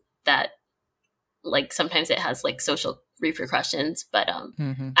something that like sometimes it has like social repercussions, but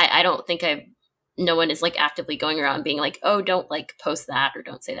I don't think no one is like actively going around being like, oh, don't like post that or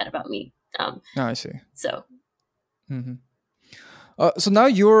don't say that about me. I see. So so now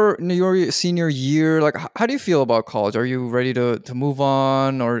you're in your senior year. Like, how do you feel about college? Are you ready to move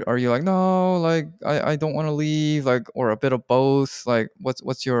on, or are you like, no, like I don't want to leave, like, or a bit of both? Like,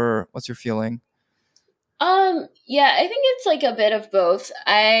 what's your feeling? Yeah, I think it's like a bit of both.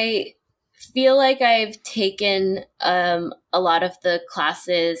 I feel like I've taken a lot of the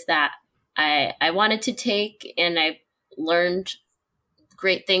classes that I wanted to take, and I've learned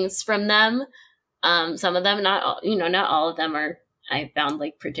great things from them. Some of them, not all of them are I found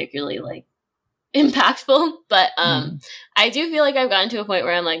like particularly like impactful, but I do feel like I've gotten to a point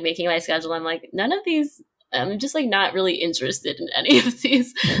where I'm like making my schedule. I'm like, none of these. I'm just like not really interested in any of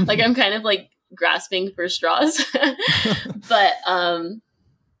these. Like I'm kind of like grasping for straws. But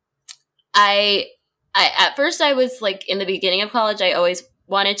I at first I was like in the beginning of college, I always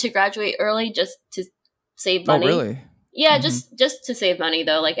wanted to graduate early just to save money. Oh, really? Yeah, just to save money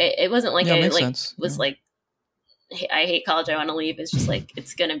though. Like it wasn't like I like sense. was like, hey, I hate college, I want to leave. It's just like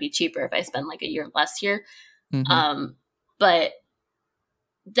it's gonna be cheaper if I spend like a year less here. But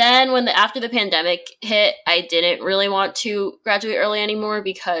then after the pandemic hit, I didn't really want to graduate early anymore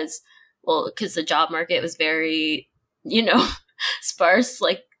because the job market was very, sparse.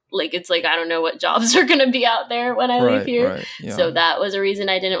 Like it's like I don't know what jobs are gonna be out there when I leave here. Right, yeah. So that was a reason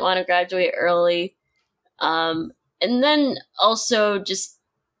I didn't want to graduate early. And then also just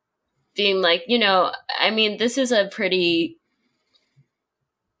being like, I mean, this is a pretty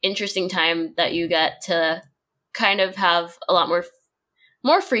interesting time that you get to kind of have a lot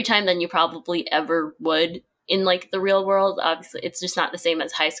more free time than you probably ever would in like the real world. Obviously, it's just not the same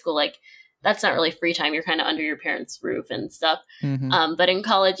as high school. Like that's not really free time. You're kind of under your parents' roof and stuff. But in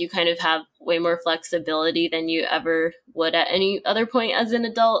college, you kind of have way more flexibility than you ever would at any other point as an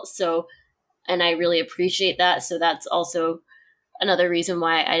adult. So, and I really appreciate that. So that's also another reason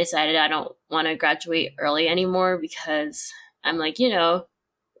why I decided I don't want to graduate early anymore, because I'm like,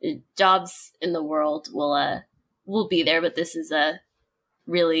 jobs in the world will be there, but this is a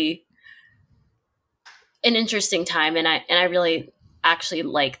really an interesting time, and I really actually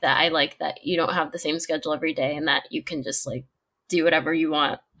like that. I like that you don't have the same schedule every day, and that you can just like do whatever you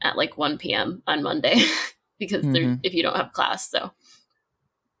want at like 1 p.m. on Monday because if you don't have class. So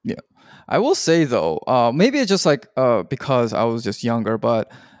yeah, I will say though, maybe it's just like because I was just younger,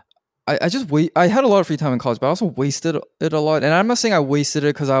 but I had a lot of free time in college, but I also wasted it a lot. And I'm not saying I wasted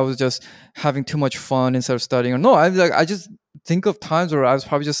it because I was just having too much fun instead of studying. Or no, I just think of times where I was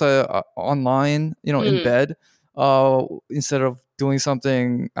probably just online, in bed, instead of doing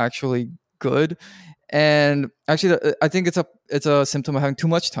something actually good. And actually, I think it's a symptom of having too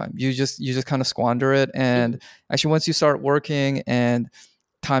much time. You just kind of squander it. And actually, once you start working and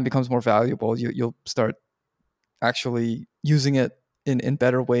time becomes more valuable, you'll start actually using it in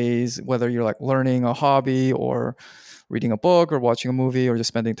better ways, whether you're like learning a hobby or reading a book or watching a movie or just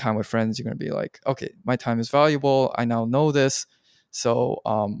spending time with friends. You're going to be like, okay, my time is valuable. I now know this. So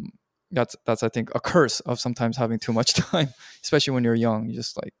that's I think a curse of sometimes having too much time, especially when you're young. You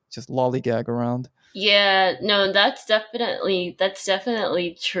just lollygag around. Yeah, no, that's definitely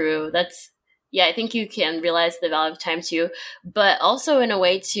true. I think you can realize the value of time too, but also in a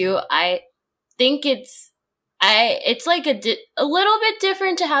way too, I think it's like a little bit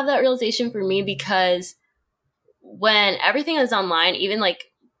different to have that realization for me, because when everything is online, even like,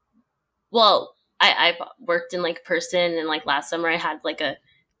 well, I've worked in like person, and like last summer I had like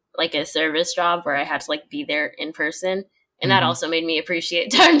a service job where I had to like be there in person, and that also made me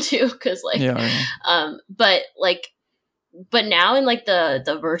appreciate time too, because like but now in like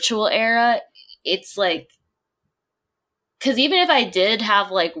the virtual era, it's like, because even if I did have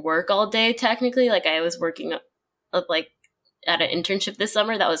like work all day, technically, like I was working like at an internship this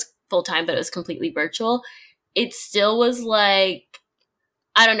summer that was full time, but it was completely virtual. It still was like,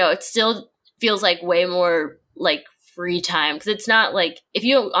 I don't know, it still feels like way more like free time, because it's not like, if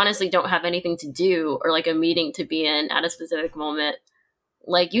you honestly don't have anything to do or like a meeting to be in at a specific moment,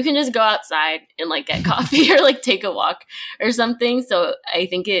 Like you can just go outside and like get coffee or like take a walk or something. So I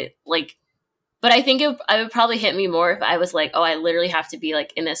think it like, but I think it would probably hit me more if I was like, oh, I literally have to be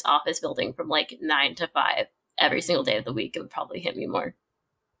like in this office building from like 9 to 5 every single day of the week. It would probably hit me more.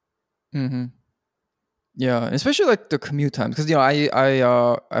 Mm-hmm. Yeah, especially like the commute time, because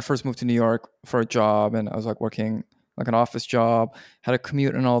I first moved to New York for a job, and I was like working like an office job, had a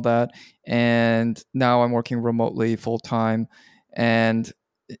commute and all that, and now I'm working remotely full time, and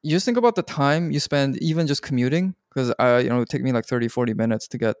you just think about the time you spend even just commuting, because it would take me like 30-40 minutes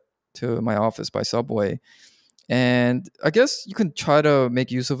to get to my office by subway, and I guess you can try to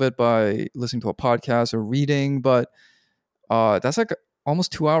make use of it by listening to a podcast or reading, but that's like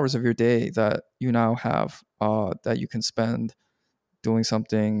almost 2 hours of your day that you now have that you can spend doing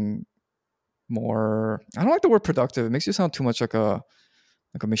something more. I don't like the word productive. It makes you sound too much like a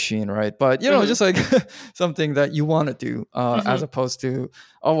machine, right? But just like something that you want to do, as opposed to,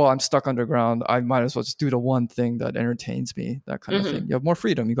 oh well, I'm stuck underground, I might as well just do the one thing that entertains me, that kind of thing. You have more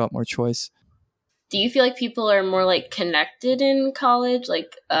freedom, you got more choice. Do you feel like people are more like connected in college,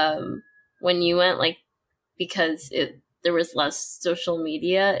 like when you went, like because there was less social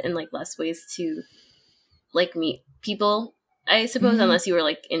media and like less ways to like meet people, I suppose, unless you were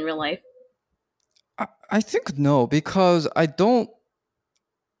like in real life? I think no, because I don't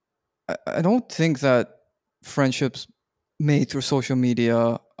think that friendships made through social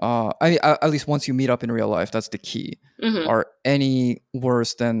media, at least once you meet up in real life, that's the key, are any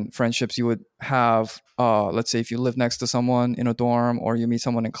worse than friendships you would have, let's say if you live next to someone in a dorm, or you meet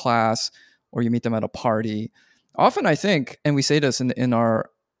someone in class, or you meet them at a party. Often I think, and we say this in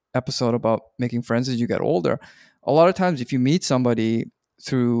our episode about making friends as you get older, a lot of times if you meet somebody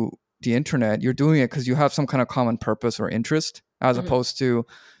through the internet, you're doing it because you have some kind of common purpose or interest, as opposed to,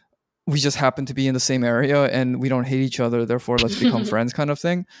 we just happen to be in the same area and we don't hate each other, therefore let's become friends, kind of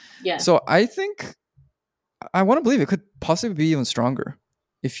thing. Yeah. So I think, I want to believe it could possibly be even stronger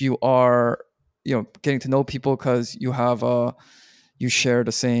if you are, getting to know people because you have you share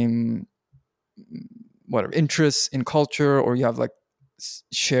the same whatever interests in culture, or you have like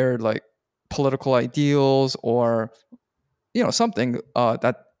shared like political ideals, or something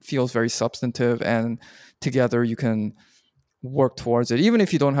that feels very substantive, and together you can work towards it. Even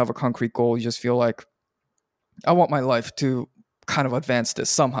if you don't have a concrete goal, you just feel like, I want my life to kind of advance this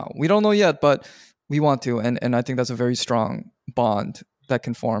somehow. We don't know yet, but we want to, and I think that's a very strong bond that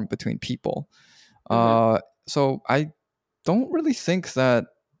can form between people. So I don't really think that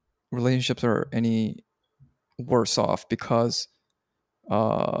relationships are any worse off because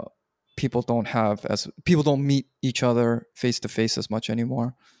people don't meet each other face to face as much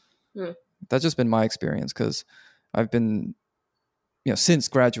anymore. That's just been my experience, because I've been, since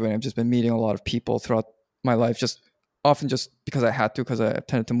graduating, I've just been meeting a lot of people throughout my life, just often just because I had to, because I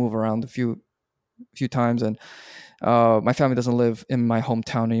tended to move around a few times, and my family doesn't live in my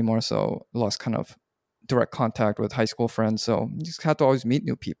hometown anymore, so I lost kind of direct contact with high school friends. So you just have to always meet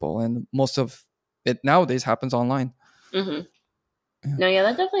new people, and most of it nowadays happens online. No, yeah,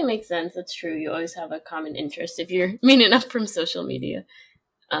 that definitely makes sense. That's true. You always have a common interest if you're meeting up from social media.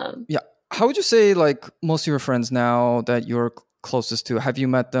 Yeah. How would you say, like, most of your friends now that you're closest to, have you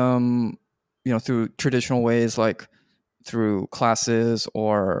met them, through traditional ways, like through classes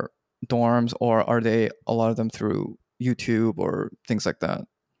or dorms, or are they, a lot of them, through YouTube or things like that?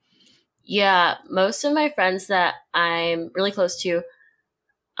 Yeah, most of my friends that I'm really close to,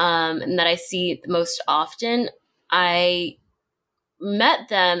 and that I see the most often, I met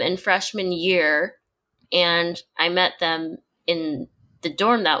them in freshman year, and I met them in the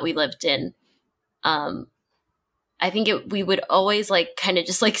dorm that we lived in. I think we would always like kind of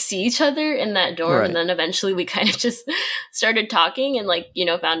just like see each other in that dorm, right. And then eventually we kind of just started talking and like,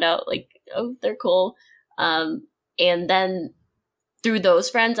 found out like, oh, they're cool. And then through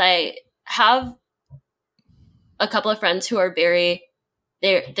those friends, I have a couple of friends who are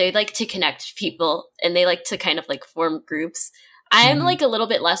they like to connect people, and they like to kind of like form groups. I'm like a little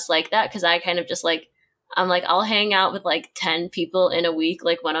bit less like that, because I kind of just like, I'm like, I'll hang out with like 10 people in a week,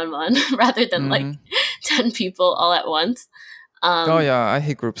 like one-on-one, rather than like 10 people all at once. Oh yeah, I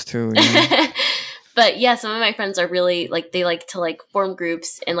hate groups too. But yeah, some of my friends are really like, they like to like form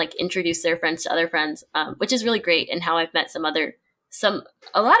groups and like introduce their friends to other friends, which is really great. And how I've met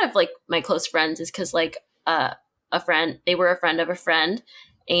a lot of like my close friends is because like they were a friend of a friend,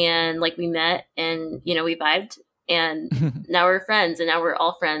 and like we met and we vibed, and now we're friends, and now we're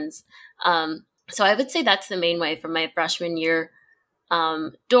all friends. So I would say that's the main way from my freshman year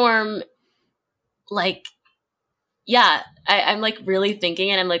dorm. Like, yeah, I'm like really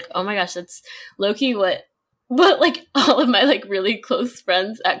thinking, and I'm like, oh my gosh, that's low-key what but like all of my like really close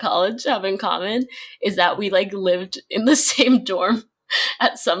friends at college have in common is that we like lived in the same dorm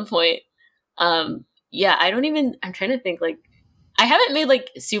at some point. Yeah, I'm trying to think, like, I haven't made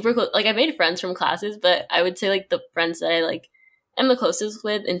like super close, like I made friends from classes, but I would say like the friends that I like am the closest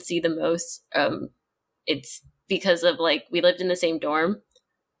with and see the most, it's because of like we lived in the same dorm,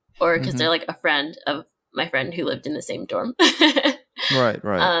 or because they're like a friend of my friend who lived in the same dorm. Right.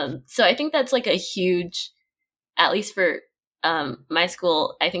 So I think that's like a huge, at least for my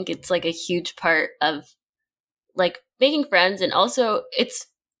school, I think it's like a huge part of like making friends, and also it's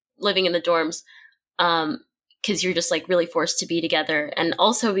living in the dorms, because you're just like really forced to be together, and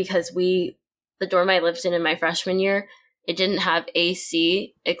also because the dorm I lived in my freshman year, it didn't have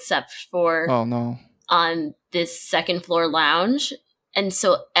AC except for on this second floor lounge. And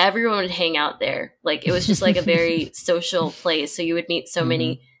so everyone would hang out there. Like it was just like a very social place. So you would meet so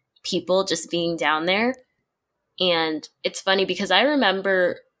many people just being down there. And it's funny because I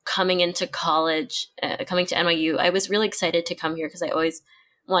remember coming into college, coming to NYU, I was really excited to come here because I always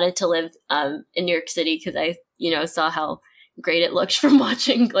wanted to live in New York City because I, saw how great it looked from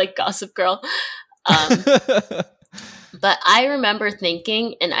watching like Gossip Girl. But I remember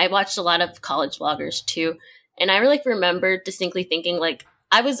thinking, and I watched a lot of college vloggers too, and I really remember distinctly thinking, like,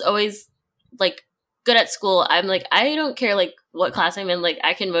 I was always, like, good at school. I'm like, I don't care, like, what class I'm in. Like,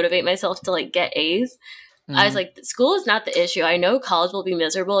 I can motivate myself to, like, get A's. I was like, school is not the issue. I know college will be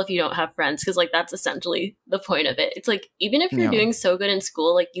miserable if you don't have friends, because, like, that's essentially the point of it. It's, like, even if you're doing so good in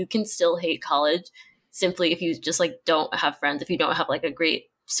school, like, you can still hate college simply if you just, like, don't have friends, if you don't have, like, a great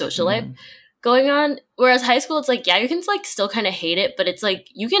social life going on. Whereas high school, it's like, yeah, you can, like, still kind of hate it, but it's, like,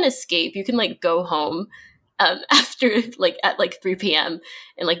 you can escape. You can, like, go home after like at like 3 p.m.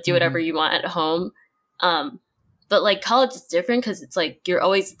 and like do whatever you want at home. But like college is different because it's like you're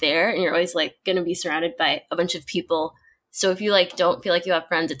always there and you're always like going to be surrounded by a bunch of people. So if you like don't feel like you have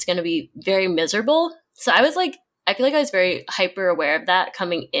friends, it's going to be very miserable. So I feel like I was very hyper aware of that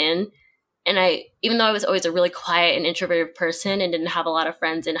coming in. And even though I was always a really quiet and introverted person and didn't have a lot of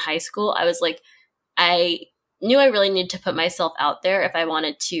friends in high school, I was like, I knew I really needed to put myself out there if I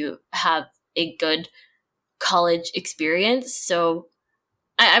wanted to have a good college experience. So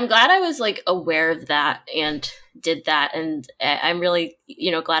I'm glad I was like aware of that and did that. And I'm really,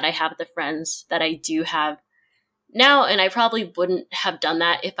 glad I have the friends that I do have now. And I probably wouldn't have done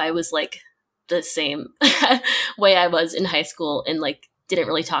that if I was like the same way I was in high school and like didn't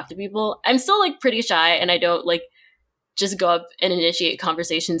really talk to people. I'm still like pretty shy and I don't like just go up and initiate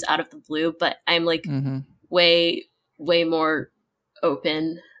conversations out of the blue, but I'm like way, way more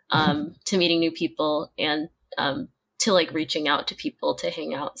open to meeting new people and to like reaching out to people to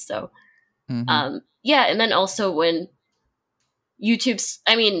hang out. So yeah. And then also when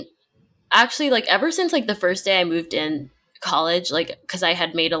actually like ever since like the first day I moved in college, like because I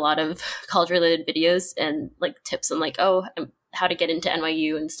had made a lot of college related videos and like tips on like how to get into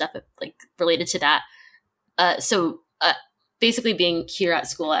NYU and stuff like related to that. So basically being here at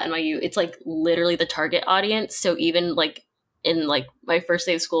school at NYU, it's like literally the target audience. So even like in like my first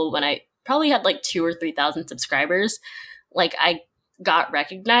day of school when I probably had like 2,000 or 3,000 subscribers, like I got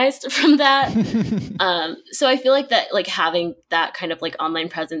recognized from that. So I feel like that like having that kind of like online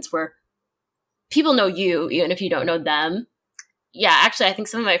presence where people know you even if you don't know them. Yeah, actually I think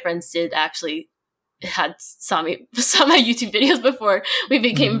some of my friends did actually saw my YouTube videos before we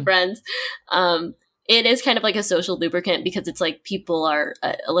became friends. It is kind of like a social lubricant because it's like people are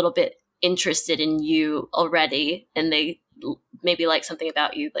a little bit interested in you already and they maybe like something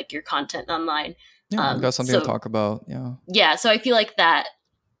about you, like your content online. Yeah, got something to talk about. Yeah. So I feel like that,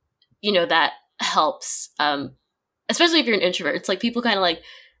 that helps, especially if you're an introvert. It's like people kind of like,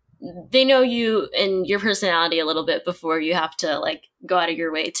 they know you and your personality a little bit before you have to like go out of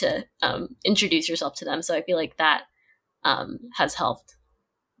your way to introduce yourself to them. So I feel like that has helped.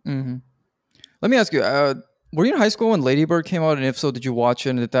 Let me ask you, were you in high school when Lady Bird came out? And if so, did you watch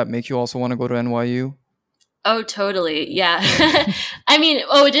it? And did that make you also want to go to NYU? Oh, totally. Yeah.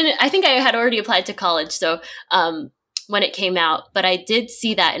 It didn't. I think I had already applied to college. So when it came out, but I did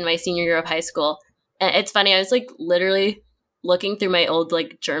see that in my senior year of high school. And it's funny. I was like literally looking through my old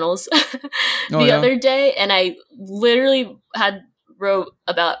like journals the other day. And I literally wrote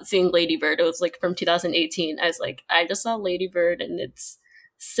about seeing Lady Bird. It was like from 2018. I was like, I just saw Lady Bird and it's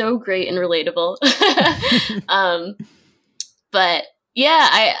so great and relatable. But yeah,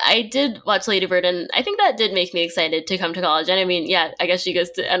 I did watch Lady Bird, and I think that did make me excited to come to college. And I mean, yeah, I guess she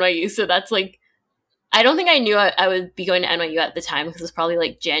goes to NYU, so that's like, I don't think I knew I would be going to NYU at the time because it was probably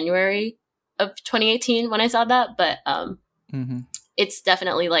like January of 2018 when I saw that. But it's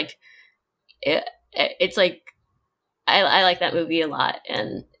definitely like, it's like I like that movie a lot,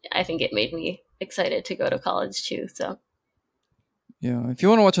 and I think it made me excited to go to college too. So Yeah, if you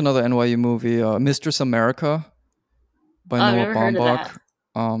want to watch another NYU movie, Mistress America by I've Noah never heard of Baumbach.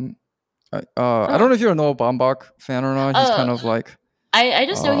 that. I don't know if you're a Noah Baumbach fan or not. He's kind Oh, of like I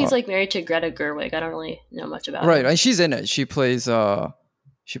just know uh, he's like married to Greta Gerwig. I don't really know much about right, him. and she's in it. She plays one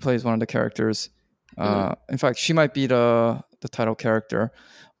of the characters. In fact, she might be the title character.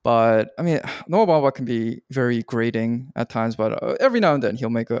 But I mean, Noah Baumbach can be very grating at times, but every now and then he'll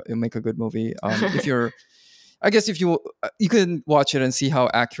make a good movie. If you're, I guess, if you can watch it and see how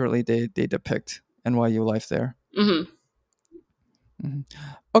accurately they depict NYU life there. Hmm.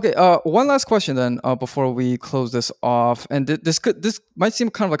 Okay, one last question then before we close this off, and this might seem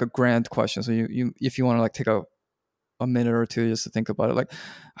kind of like a grand question. So you if you want to like take a minute or two just to think about it, like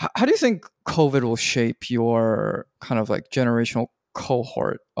how do you think COVID will shape your kind of like generational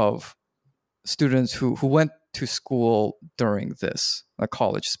cohort of students who went to school during this, like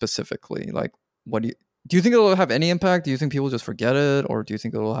college specifically? Like, what do you think it'll have any impact? Do you think people just forget it, or do you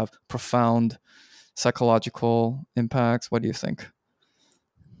think it'll have profound psychological impacts? What do you think?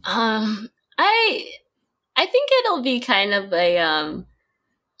 I think it'll be kind of a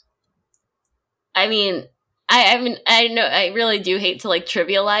I mean, I know I really do hate to like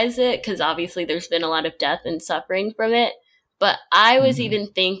trivialize it because obviously there's been a lot of death and suffering from it. But I was even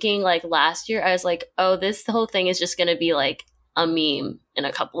thinking like last year, I was like, oh, this whole thing is just gonna be like a meme in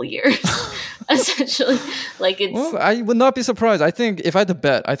a couple years, essentially. Like it's Well, I would not be surprised. I think if I had to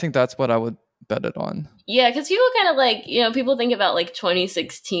bet, I think that's what I would bet it on. yeah, because people kind of like people think about like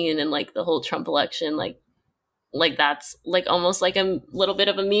 2016 and like the whole Trump election, like that's like almost like a little bit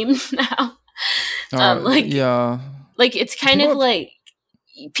of a meme now. Yeah, Like it's kind People of like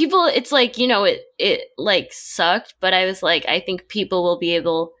people it's like it like sucked, but I was like I think people will be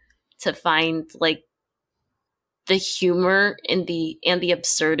able to find like the humor and the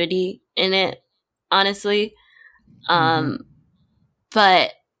absurdity in it, honestly.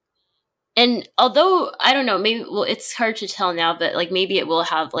 But and although I don't know, maybe it's hard to tell now, but like maybe it will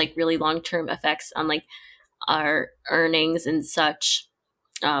have like really long-term effects on like our earnings and such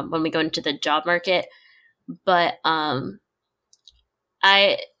when we go into the job market. But I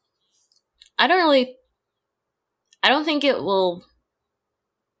don't think it will,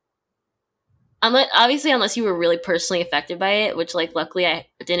 unless you were really personally affected by it, which like luckily I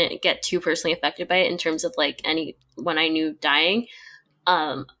didn't get too personally affected by it in terms of like anyone I knew dying.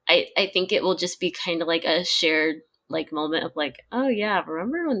 I think it will just be kind of like a shared like moment of like, oh yeah,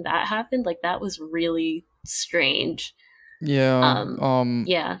 remember when that happened? Like that was really strange. yeah,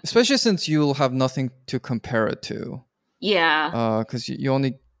 Yeah. especially since you'll have nothing to compare it to. Yeah. Because you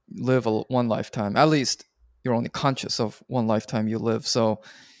only live one lifetime. At least you're only conscious of one lifetime you live. So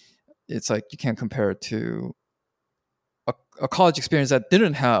it's like you can't compare it to a college experience that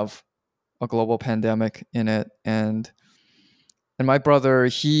didn't have a global pandemic in it. And my brother,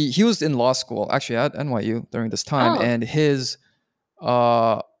 he was in law school actually at NYU during this time, Oh. and his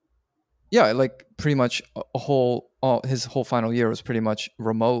like pretty much his whole final year was pretty much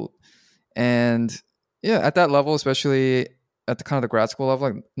remote. And yeah, at that level, especially at the kind of the grad school level,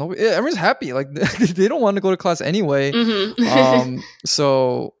 like nobody, everyone's happy. Like they don't want to go to class anyway. Mm-hmm.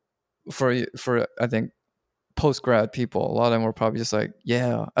 So for I think post grad people, a lot of them were probably just like,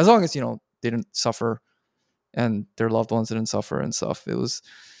 yeah, as long as they didn't suffer and their loved ones didn't suffer and stuff, it was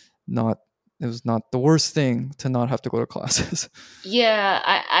not the worst thing to not have to go to classes. Yeah,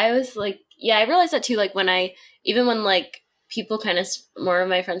 I was like, yeah, I realized that too. Like when like people kind of, more of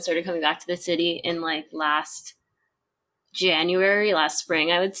my friends started coming back to the city in like last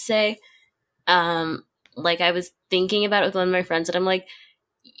spring, I would say. Like I was thinking about it with one of my friends and I'm like,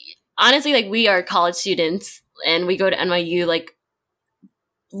 honestly, like we are college students and we go to NYU, like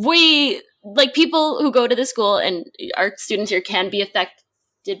we, like people who go to the school and our students here can be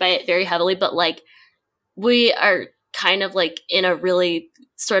affected by it very heavily, but like we are kind of like in a really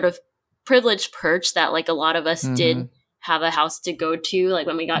sort of privileged perch that like a lot of us did have a house to go to, like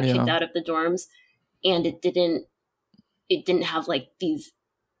when we got kicked out of the dorms, and it didn't have like these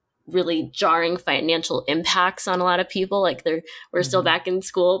really jarring financial impacts on a lot of people. Like we're still back in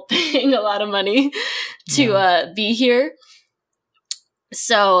school paying a lot of money to be here.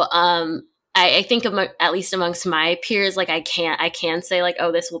 So I think at least amongst my peers, like I can say like,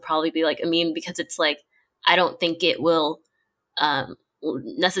 oh, this will probably be like a meme, because it's like I don't think it will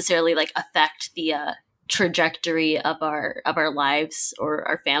necessarily like affect the trajectory of our lives or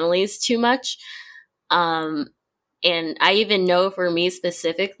our families too much. And I even know for me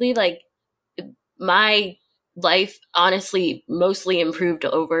specifically, like my life honestly mostly improved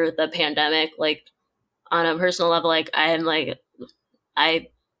over the pandemic. Like on a personal level, like I'm like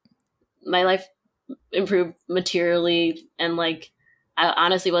my life improved materially, and like I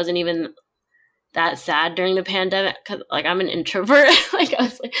honestly wasn't even that sad during the pandemic because like I'm an introvert. Like I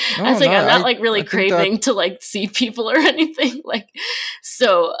was like I'm not like really craving to like see people or anything. Like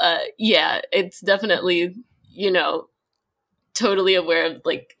so yeah, it's definitely, you know, totally aware of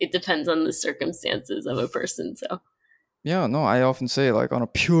like it depends on the circumstances of a person. So yeah, no, I often say like on a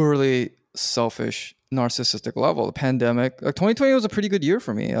purely selfish narcissistic level, the pandemic, like 2020 was a pretty good year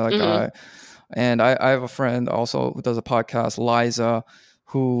for me. Like I have a friend also who does a podcast, Liza,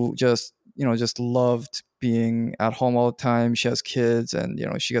 who just loved being at home all the time. She has kids, and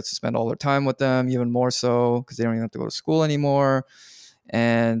she gets to spend all her time with them, even more so because they don't even have to go to school anymore.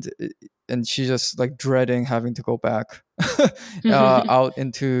 And she's just like dreading having to go back out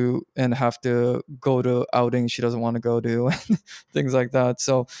into and have to go to outings she doesn't want to go to and things like that.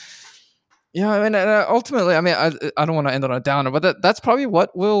 So yeah, I mean, ultimately, I mean, I don't want to end on a downer, but that's probably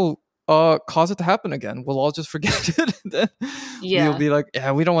what will cause it to happen again. We'll all just forget it. And then we'll be like,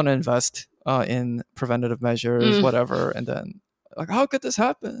 yeah, we don't want to invest in preventative measures, whatever. And then like, how could this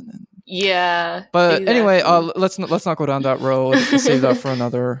happen? And, yeah. But anyway, let's not go down that road. Save that for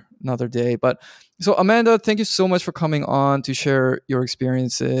another day. But so Amanda, thank you so much for coming on to share your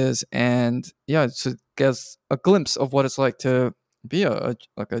experiences and to get a glimpse of what it's like to be a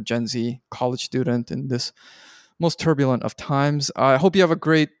Gen Z college student in this most turbulent of times. I hope you have a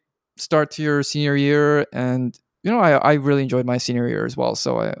great start to your senior year, and I really enjoyed my senior year as well,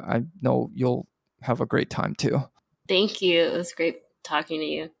 so I know you'll have a great time too. Thank you. It was great talking to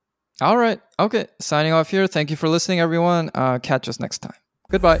you. All right. Okay. Signing off here. Thank you for listening, everyone. Catch us next time.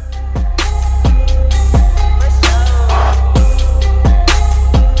 Goodbye.